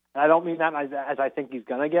Arteta. And I don't mean that as I think he's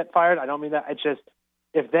going to get fired. I don't mean that. It's just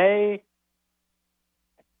if they,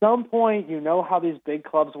 at some point, you know how these big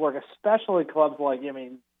clubs work, especially clubs like, I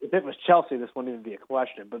mean, if it was Chelsea, this wouldn't even be a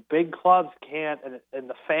question. But big clubs can't, and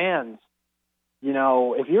the fans, you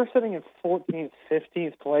know, if you're sitting in 14th,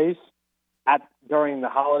 15th place during the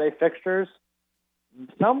holiday fixtures,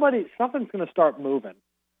 something's going to start moving.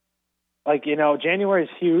 Like, you know, January is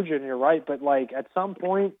huge, and you're right, but like at some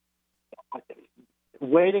point,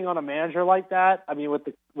 waiting on a manager like that, I mean, with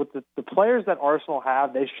the players that Arsenal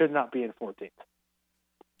have, they should not be in 14th.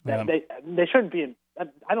 Yeah. They shouldn't be in.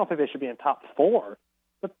 I don't think they should be in top 4.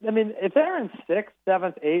 But I mean, if they're in 6th,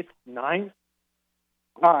 7th, 8th, 9th,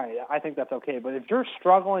 all right, I think that's okay. But if you're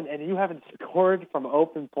struggling and you haven't scored from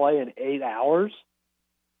open play in 8 hours,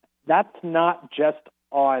 that's not just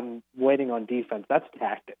on waiting on defense. That's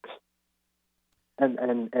tactics.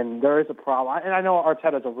 And there is a problem. And I know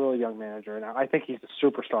Arteta's a really young manager, and I think he's a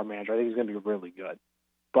superstar manager. I think he's going to be really good.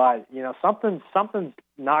 But, you know, something's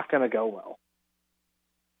not going to go well.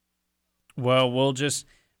 Well, we'll just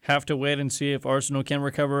have to wait and see if Arsenal can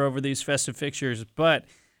recover over these festive fixtures. But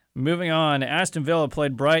moving on, Aston Villa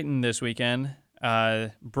played Brighton this weekend.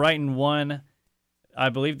 Brighton won. I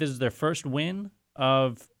believe this is their first win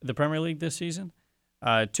of the Premier League this season.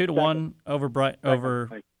 2-1 over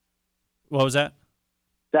Brighton. What was that?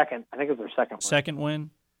 Second. I think it was their second win. Second win?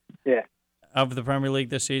 Yeah. Of the Premier League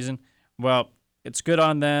this season. Well, it's good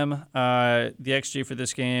on them. The XG for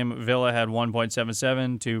this game, Villa had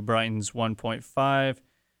 1.77 to Brighton's 1.5.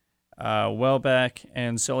 Welbeck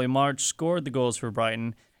and Solly March scored the goals for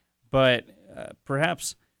Brighton. But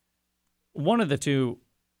perhaps one of the two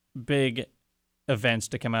big events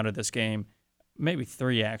to come out of this game, maybe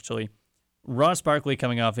 3 actually, Ross Barkley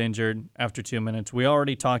coming off injured after 2 minutes. We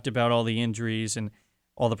already talked about all the injuries and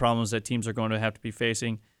all the problems that teams are going to have to be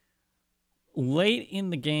facing. Late in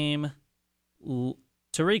the game,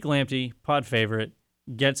 Tariq Lamptey, pod favorite,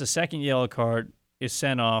 gets a second yellow card, is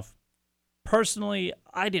sent off. Personally,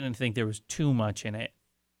 I didn't think there was too much in it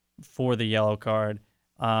for the yellow card.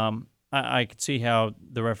 I could see how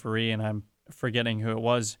the referee, and I'm forgetting who it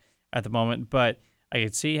was at the moment, but I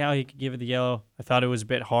could see how he could give it the yellow. I thought it was a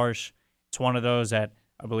bit harsh. It's one of those that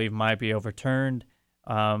I believe might be overturned,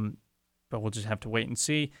 but we'll just have to wait and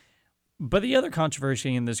see. But the other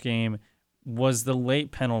controversy in this game was the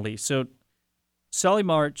late penalty. So Solly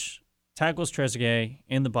March tackles Trezeguet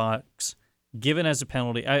in the box, given as a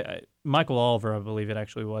penalty. Michael Oliver, I believe it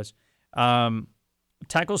actually was,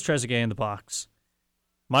 tackles Trezeguet in the box.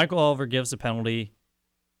 Michael Oliver gives the penalty,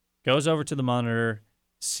 goes over to the monitor,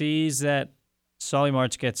 sees that Solly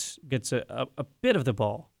March gets a bit of the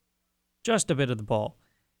ball, just a bit of the ball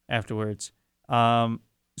afterwards.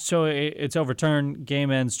 So it's overturned. Game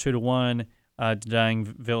ends 2-1, denying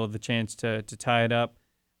Villa the chance to tie it up.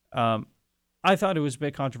 I thought it was a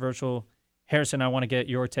bit controversial. Harrison, I want to get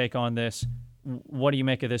your take on this. What do you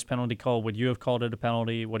make of this penalty call? Would you have called it a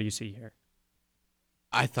penalty? What do you see here?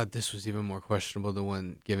 I thought this was even more questionable than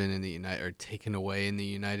one given in the taken away in the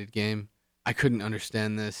United game. I couldn't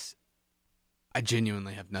understand this. I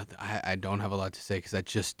genuinely have nothing. I don't have a lot to say because I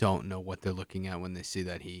just don't know what they're looking at when they see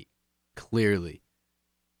that he clearly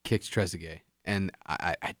kicks Trezeguet. And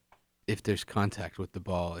I if there's contact with the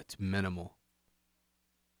ball, it's minimal.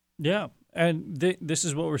 Yeah, and this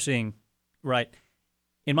is what we're seeing, right?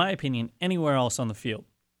 In my opinion, anywhere else on the field,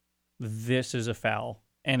 this is a foul,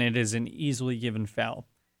 and it is an easily given foul.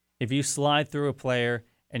 If you slide through a player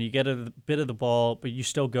and you get a bit of the ball, but you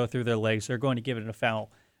still go through their legs, they're going to give it a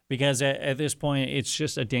foul. Because at this point, it's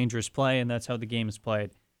just a dangerous play, and that's how the game is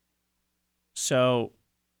played. So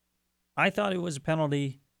I thought it was a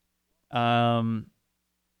penalty.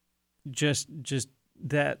 Just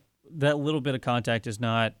that little bit of contact does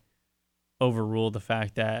not overrule the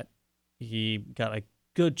fact that he got a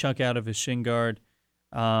good chunk out of his shin guard.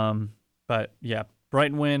 But yeah,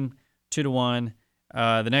 Brighton win 2-1.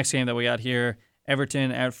 The next game that we got here,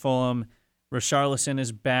 Everton at Fulham. Richarlison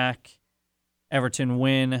is back. Everton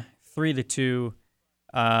win 3-2.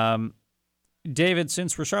 David,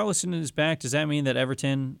 since Richarlison is back, does that mean that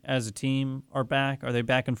Everton as a team are back? Are they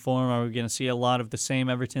back in form? Are we going to see a lot of the same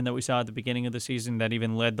Everton that we saw at the beginning of the season that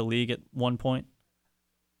even led the league at one point?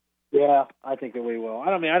 Yeah, I think that we will.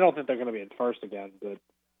 I don't think they're going to be in first again, but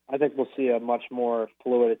I think we'll see a much more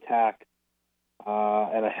fluid attack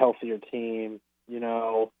and a healthier team.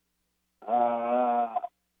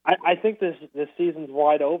 I think this season's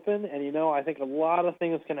wide open, and I think a lot of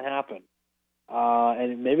things can happen.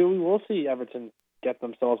 And maybe we will see Everton get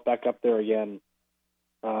themselves back up there again.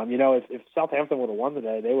 If Southampton would have won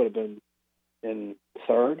today, they would have been in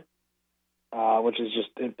third, which is just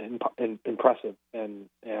impressive. And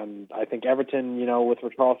I think Everton, with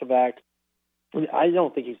Richarlison back, I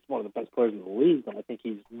don't think he's one of the best players in the league, but I think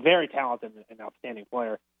he's very talented and an outstanding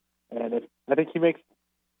player. And I think he makes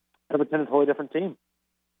Everton a totally different team.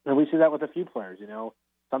 And we see that with a few players,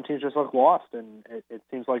 Some teams just look lost, and it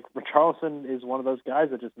seems like Richarlison is one of those guys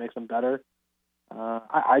that just makes them better.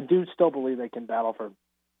 I do still believe they can battle for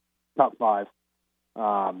top five.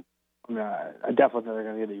 I definitely think they're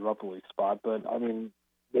going to get the Europa League spot, but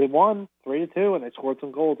they won 3-2, and they scored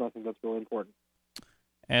some goals. And I think that's really important.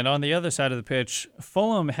 And on the other side of the pitch,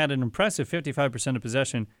 Fulham had an impressive 55% of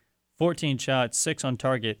possession, 14 shots, 6 on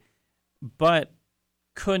target, but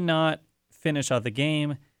could not finish out the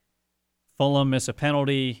game. Fulham missed a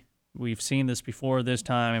penalty. We've seen this before this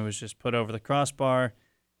time. It was just put over the crossbar.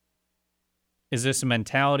 Is this a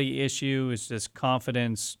mentality issue? Is this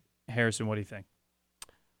confidence? Harrison, what do you think?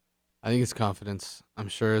 I think it's confidence. I'm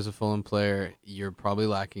sure as a Fulham player, you're probably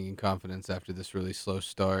lacking in confidence after this really slow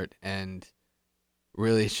start. And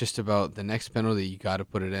really, it's just about the next penalty. You got to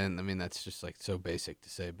put it in. That's just so basic to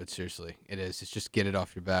say, but seriously, it is. It's just get it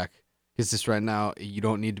off your back. Because this right now, you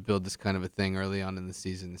don't need to build this kind of a thing early on in the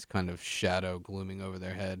season, this kind of shadow glooming over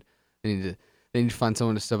their head. They need to find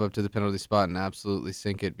someone to step up to the penalty spot and absolutely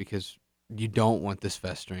sink it, because you don't want this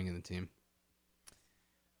festering in the team.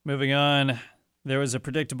 Moving on, there was a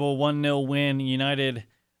predictable 1-0 win, United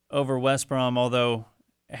over West Brom, although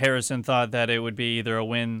Harrison thought that it would be either a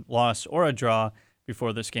win, loss, or a draw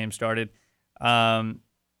before this game started.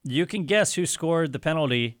 You can guess who scored the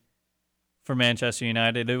penalty for Manchester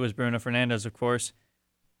United. It was Bruno Fernandes, of course.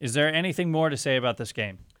 Is there anything more to say about this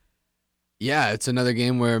game? Yeah, it's another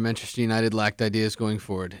game where Manchester United lacked ideas going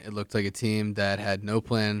forward. It looked like a team that had no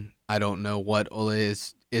plan. I don't know what Ole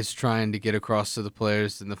is trying to get across to the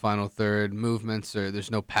players in the final third, movements, or there's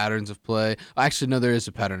no patterns of play. Actually, no, there is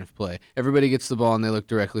a pattern of play. Everybody gets the ball and they look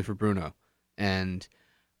directly for Bruno. And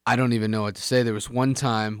I don't even know what to say. There was one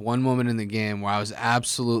moment in the game where I was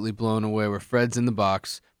absolutely blown away, where Fred's in the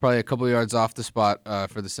box, probably a couple yards off the spot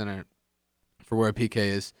for the center, for where PK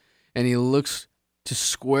is, and he looks to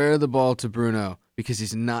square the ball to Bruno because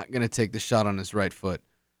he's not going to take the shot on his right foot.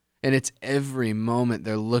 And it's every moment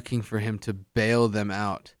they're looking for him to bail them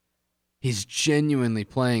out. He's genuinely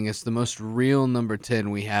playing as the most real number 10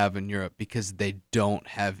 we have in Europe because they don't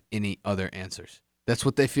have any other answers. That's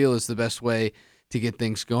what they feel is the best way to get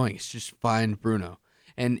things going. It's just find Bruno.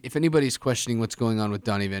 And if anybody's questioning what's going on with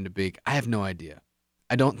Donny van de Beek, I have no idea.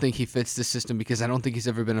 I don't think he fits the system because I don't think he's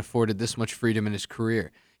ever been afforded this much freedom in his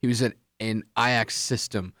career. He was at an Ajax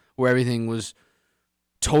system where everything was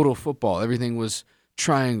total football. Everything was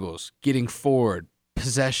triangles, getting forward,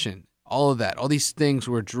 possession, all of that. All these things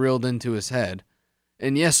were drilled into his head.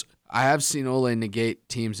 And yes, I have seen Ole negate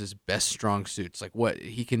teams' best strong suits. Like what?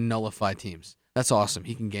 He can nullify teams. That's awesome.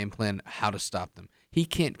 He can game plan how to stop them. He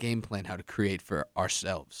can't game plan how to create for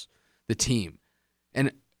ourselves, the team.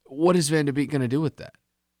 And what is Van de Beek going to do with that?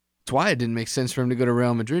 That's why it didn't make sense for him to go to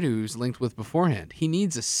Real Madrid, who he was linked with beforehand. He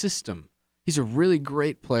needs a system. He's a really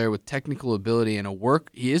great player with technical ability and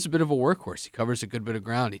he is a bit of a workhorse. He covers a good bit of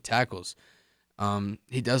ground. He tackles.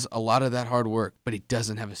 He does a lot of that hard work, but he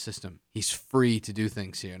doesn't have a system. He's free to do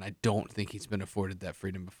things here, and I don't think he's been afforded that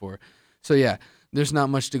freedom before. So, yeah, there's not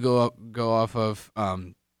much to go off of.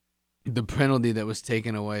 The penalty that was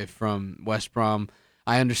taken away from West Brom,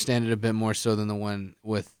 I understand it a bit more so than the one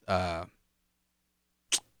with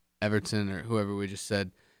Everton or whoever we just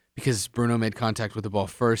said, because Bruno made contact with the ball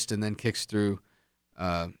first and then kicks through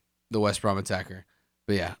the West Brom attacker.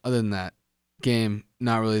 But, yeah, other than that, game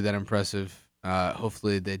not really that impressive.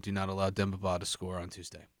 Hopefully they do not allow Demba Ba to score on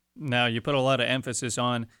Tuesday. Now, you put a lot of emphasis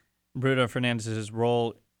on Bruno Fernandes'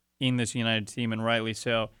 role in this United team, and rightly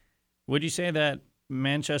so. Would you say that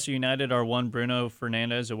Manchester United are one Bruno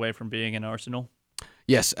Fernandes away from being an Arsenal?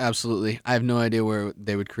 Yes, absolutely. I have no idea where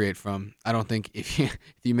they would create from. I don't think if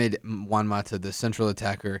you made Juan Mata the central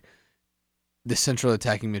attacker, the central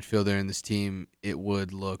attacking midfielder in this team, it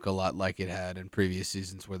would look a lot like it had in previous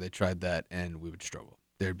seasons where they tried that, and we would struggle.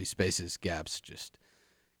 There'd be spaces, gaps,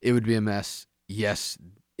 it would be a mess. yes,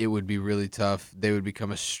 it would be really tough. They would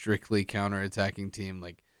become a strictly counterattacking team.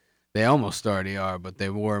 Like they almost already are, but they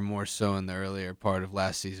were more so in the earlier part of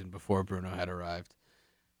last season before Bruno had arrived.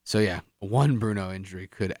 So yeah, one Bruno injury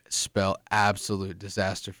could spell absolute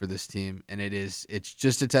disaster for this team, and it's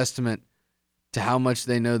just a testament to how much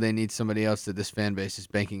they know they need somebody else that this fan base is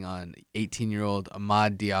banking on. 18-year-old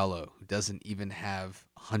Amad Diallo, who doesn't even have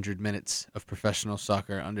 100 minutes of professional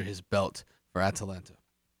soccer under his belt for Atalanta.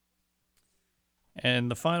 And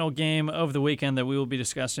the final game of the weekend that we will be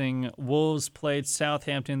discussing, Wolves played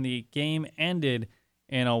Southampton. The game ended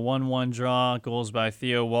in a 1-1 draw, goals by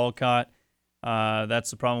Theo Walcott.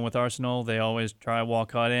 That's the problem with Arsenal. They always try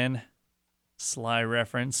Walcott in. Sly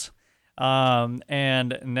reference.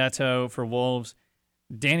 And Neto for Wolves.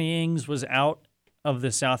 Danny Ings was out of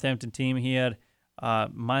the Southampton team. He had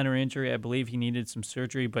minor injury. I believe he needed some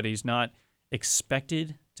surgery, but he's not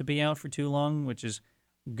expected to be out for too long, which is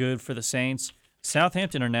good for the Saints.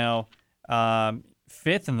 Southampton are now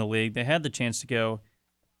fifth in the league. They had the chance to go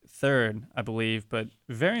third, I believe, but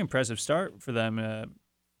very impressive start for them,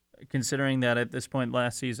 considering that at this point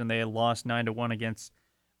last season they had lost 9-1 against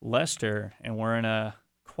Leicester and were in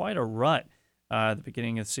quite a rut at the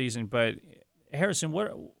beginning of the season. But Harrison,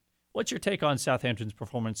 what's your take on Southampton's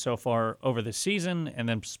performance so far over the season and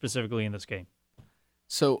then specifically in this game?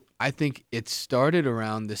 So I think it started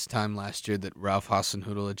around this time last year that Ralph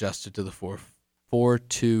Hasenhüttl adjusted to the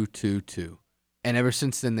 4-2-2-2. And ever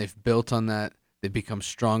since then, they've built on that. They've become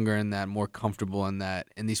stronger in that, more comfortable in that.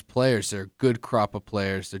 And these players, they're a good crop of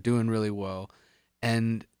players. They're doing really well.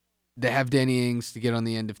 And they have Danny Ings to get on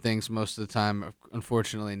the end of things most of the time.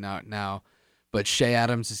 Unfortunately, not now. But Shea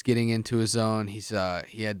Adams is getting into his own. He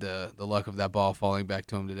had the luck of that ball falling back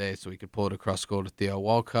to him today, so he could pull it across goal to Theo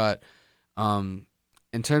Walcott.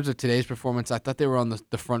 In terms of today's performance, I thought they were on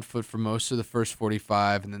the front foot for most of the first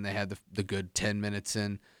 45, and then they had the good 10 minutes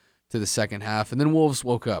in to the second half. And then Wolves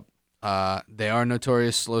woke up. They are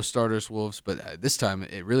notorious slow starters, Wolves, but this time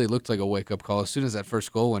it really looked like a wake-up call. As soon as that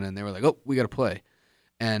first goal went in, they were like, oh, we got to play.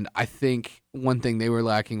 And I think one thing they were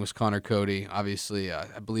lacking was Connor Cody, obviously,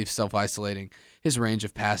 I believe self-isolating. His range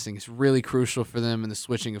of passing is really crucial for them in the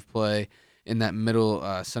switching of play in that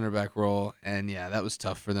middle center back role. And, yeah, that was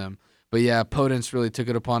tough for them. But, yeah, Podence really took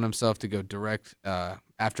it upon himself to go direct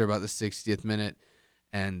after about the 60th minute.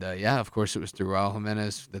 And, yeah, of course, it was through Raul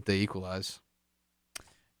Jimenez that they equalized.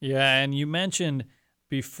 Yeah, and you mentioned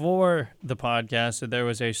before the podcast that there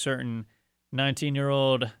was a certain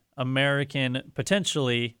 19-year-old American,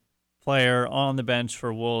 potentially, player on the bench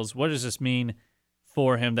for Wolves. What does this mean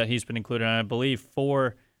for him that he's been included on, I believe,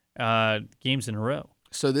 4 games in a row?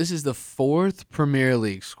 So this is the 4th Premier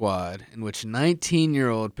League squad in which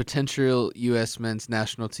 19-year-old potential U.S. men's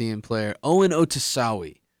national team player Owen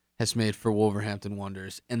Otasowie has made for Wolverhampton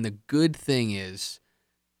Wanderers. And the good thing is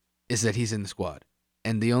that he's in the squad.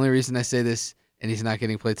 And the only reason I say this, and he's not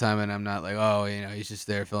getting play time, and I'm not like, oh, he's just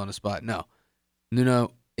there filling a spot. No.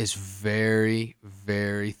 Nuno is very,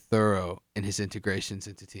 very thorough in his integrations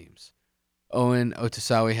into teams. Owen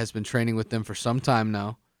Otasowie has been training with them for some time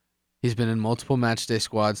now. He's been in multiple matchday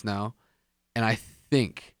squads now, and I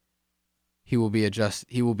think he will be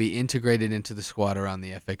integrated into the squad around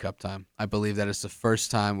the FA Cup time. I believe that is the first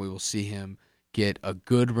time we will see him get a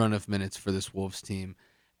good run of minutes for this Wolves team,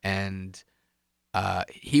 and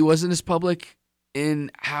he wasn't as public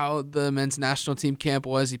in how the men's national team camp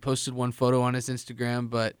was. He posted one photo on his Instagram,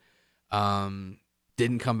 but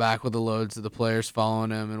didn't come back with the loads of the players following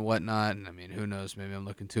him and whatnot. And I mean, who knows? Maybe I'm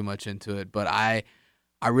looking too much into it, but I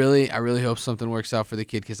really hope something works out for the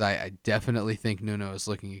kid because I definitely think Nuno is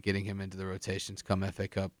looking at getting him into the rotations come FA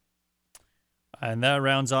Cup. And that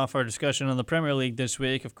rounds off our discussion on the Premier League this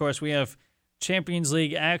week. Of course, we have Champions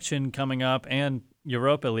League action coming up and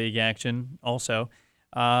Europa League action also,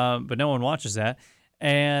 but no one watches that.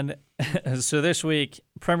 And so this week,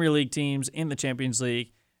 Premier League teams in the Champions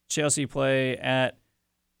League, Chelsea play at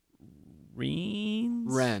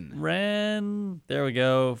Rennes. There we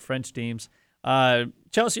go, French teams.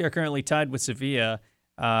 Chelsea are currently tied with Sevilla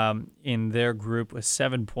in their group with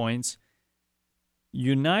 7 points.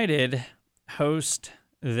 United host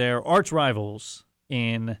their arch rivals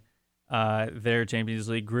in their Champions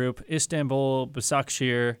League group, Istanbul,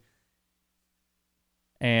 Başakşehir,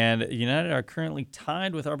 and United are currently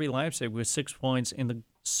tied with RB Leipzig with 6 points in the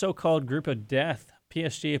so-called group of death.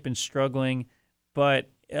 PSG have been struggling, but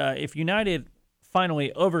if United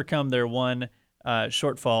finally overcome their one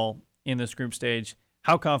shortfall in this group stage,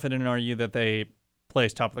 how confident are you that they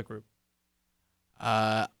place top of the group?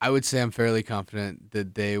 I would say I'm fairly confident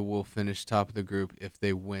that they will finish top of the group if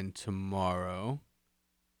they win tomorrow,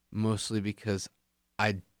 mostly because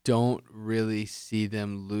I don't really see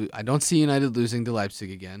them lose. I don't see United losing to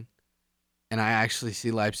Leipzig again, and I actually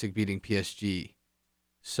see Leipzig beating PSG.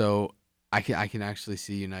 So I can actually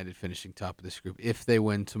see United finishing top of this group if they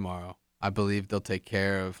win tomorrow. I believe they'll take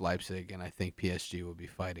care of Leipzig, and I think PSG will be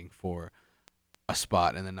fighting for a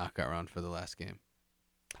spot in the knockout round for the last game.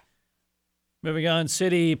 Moving on,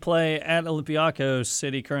 City play at Olympiacos.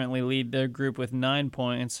 City currently lead their group with 9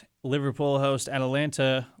 points. Liverpool host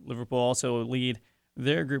Atalanta. Liverpool also lead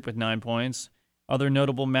their group with 9 points. Other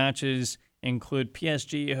notable matches include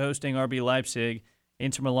PSG hosting RB Leipzig,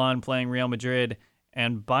 Inter Milan playing Real Madrid,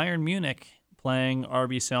 and Bayern Munich playing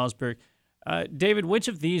RB Salzburg. David, which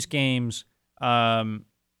of these games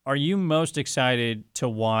are you most excited to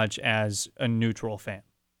watch as a neutral fan?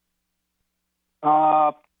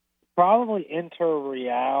 Probably Inter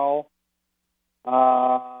Real.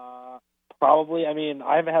 Probably. I mean,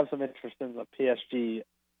 I have some interest in the PSG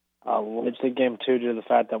Leipzig game too, due to the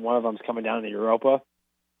fact that one of them's coming down to Europa,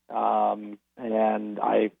 and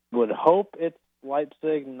I would hope it's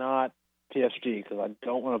Leipzig, not PSG, because I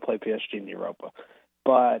don't want to play PSG in Europa.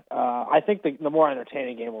 But I think the more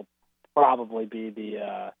entertaining game will probably be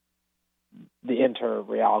the Inter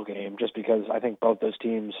Real game, just because I think both those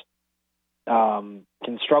teams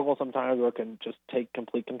can struggle sometimes or can just take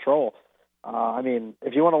complete control. I mean,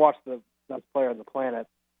 if you want to watch the best player on the planet,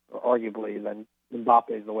 arguably, then Mbappe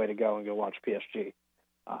is the way to go and go watch PSG.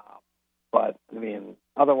 But I mean,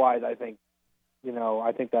 otherwise, I think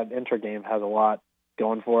that Inter game has a lot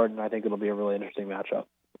going for it, and I think it'll be a really interesting matchup.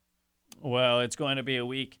 Well, it's going to be a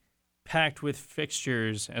week packed with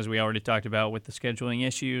fixtures, as we already talked about with the scheduling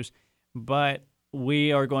issues. But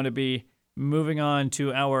we are going to be moving on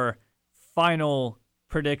to our final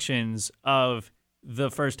predictions of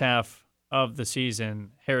the first half of the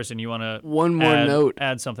season. Harrison, you want to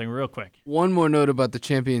add something real quick? One more note about the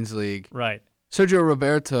Champions League. Right. Sergio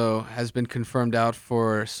Roberto has been confirmed out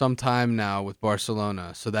for some time now with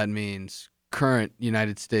Barcelona, so that means current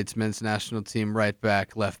United States men's national team right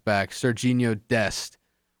back, left back, Serginho Dest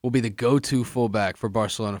will be the go-to fullback for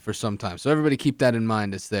Barcelona for some time. So everybody keep that in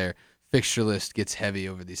mind as their fixture list gets heavy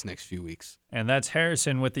over these next few weeks. And that's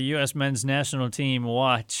Harrison with the U.S. men's national team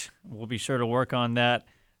watch. We'll be sure to work on that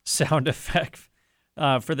sound effect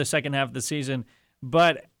for the second half of the season.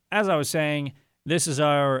 But as I was saying, this is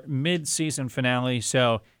our mid-season finale.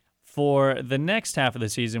 So for the next half of the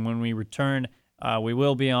season, when we return, we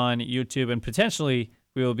will be on YouTube and potentially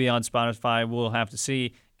we will be on Spotify. We'll have to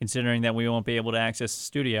see, considering that we won't be able to access the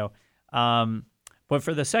studio. But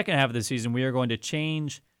for the second half of the season, we are going to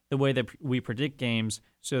change the way that we predict games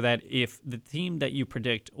so that if the team that you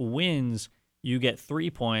predict wins, you get 3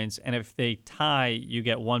 points, and if they tie, you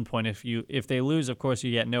get 1 point. If they lose, of course,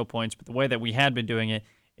 you get no points. But the way that we had been doing it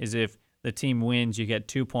is if the team wins, you get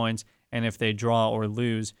 2 points, and if they draw or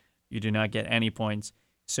lose, you do not get any points.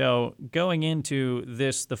 So going into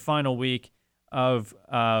this, the final week of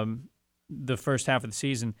the first half of the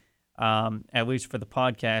season, at least for the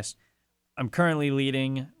podcast, I'm currently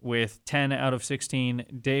leading with 10 out of 16.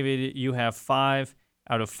 David, you have 5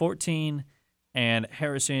 out of 14. And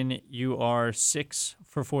Harrison, you are 6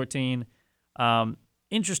 for 14.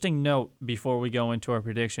 Interesting note before we go into our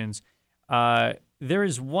predictions. There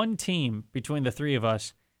is one team between the three of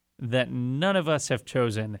us that none of us have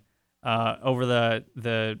chosen over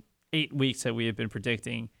the 8 weeks that we have been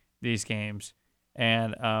predicting these games.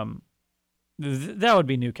 And that would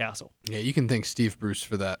be Newcastle. Yeah, you can thank Steve Bruce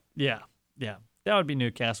for that. Yeah, that would be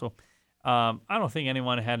Newcastle. I don't think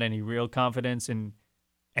anyone had any real confidence in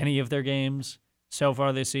any of their games so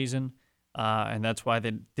far this season, and that's why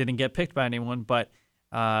they didn't get picked by anyone. But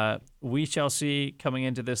we shall see coming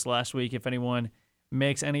into this last week if anyone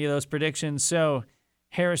makes any of those predictions. So,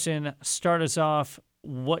 Harrison, start us off.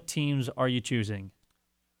 What teams are you choosing?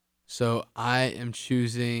 So I am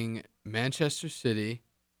choosing Manchester City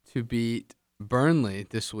to beat Burnley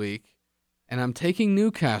this week, and I'm taking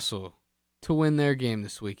Newcastle to win their game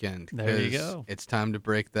this weekend. There you go. It's time to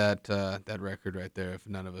break that record right there if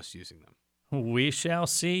none of us using them. We shall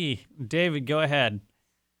see. David, go ahead.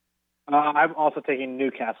 I'm also taking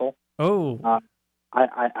Newcastle. Oh.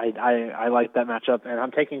 I like that matchup, and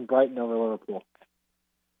I'm taking Brighton over Liverpool.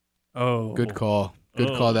 Oh. Good call.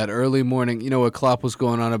 Good call. That early morning. You know what Klopp was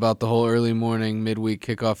going on about the whole early morning, midweek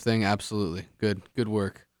kickoff thing? Absolutely. Good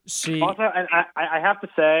work. See. Also, and I have to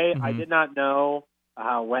say, I did not know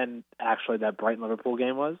when actually that Brighton Liverpool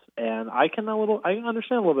game was, and I can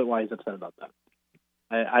understand a little bit why he's upset about that.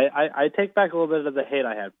 I take back a little bit of the hate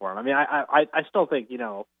I had for him. I mean, I still think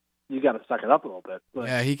you got to suck it up a little bit. But,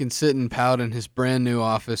 yeah, he can sit and pout in his brand new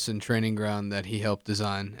office and training ground that he helped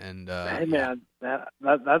design. And hey, man,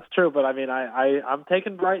 that's true. But I mean, I'm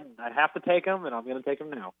taking Brighton. I have to take him, and I'm going to take him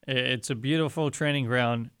now. It's a beautiful training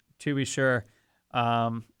ground, to be sure.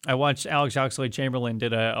 I watched Alex Oxlade-Chamberlain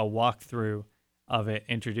did a walkthrough of it,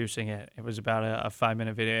 introducing it. It was about a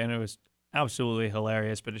 5-minute video, and it was absolutely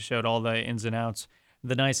hilarious. But it showed all the ins and outs.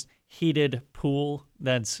 The nice heated pool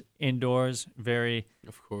that's indoors, very,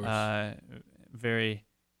 of course, very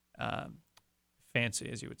fancy,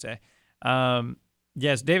 as you would say.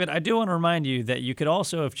 Yes, David, I do want to remind you that you could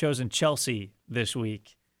also have chosen Chelsea this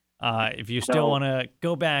week if you still want to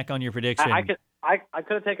go back on your prediction. I could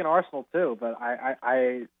have taken Arsenal too, but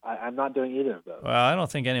I'm not doing either of those. Well, I don't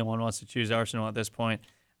think anyone wants to choose Arsenal at this point.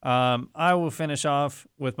 I will finish off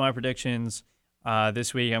with my predictions.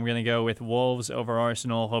 This week, I'm going to go with Wolves over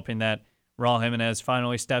Arsenal, hoping that Raul Jimenez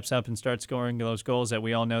finally steps up and starts scoring those goals that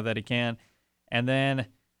we all know that he can. And then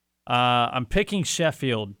I'm picking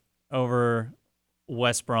Sheffield over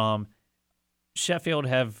West Brom. Sheffield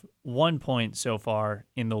have 1 point so far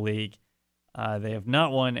in the league. They have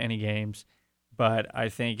not won any games, but I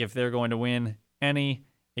think if they're going to win any,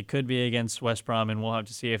 it could be against West Brom, and we'll have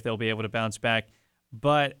to see if they'll be able to bounce back.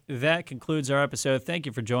 But that concludes our episode. Thank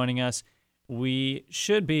you for joining us. We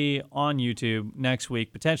should be on YouTube next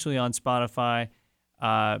week, potentially on Spotify.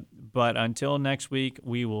 But until next week,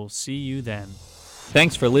 we will see you then.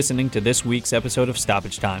 Thanks for listening to this week's episode of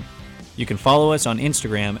Stoppage Time. You can follow us on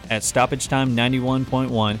Instagram at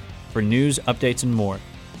StoppageTime91.1 for news, updates, and more.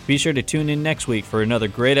 Be sure to tune in next week for another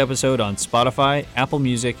great episode on Spotify, Apple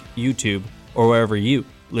Music, YouTube, or wherever you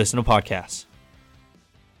listen to podcasts.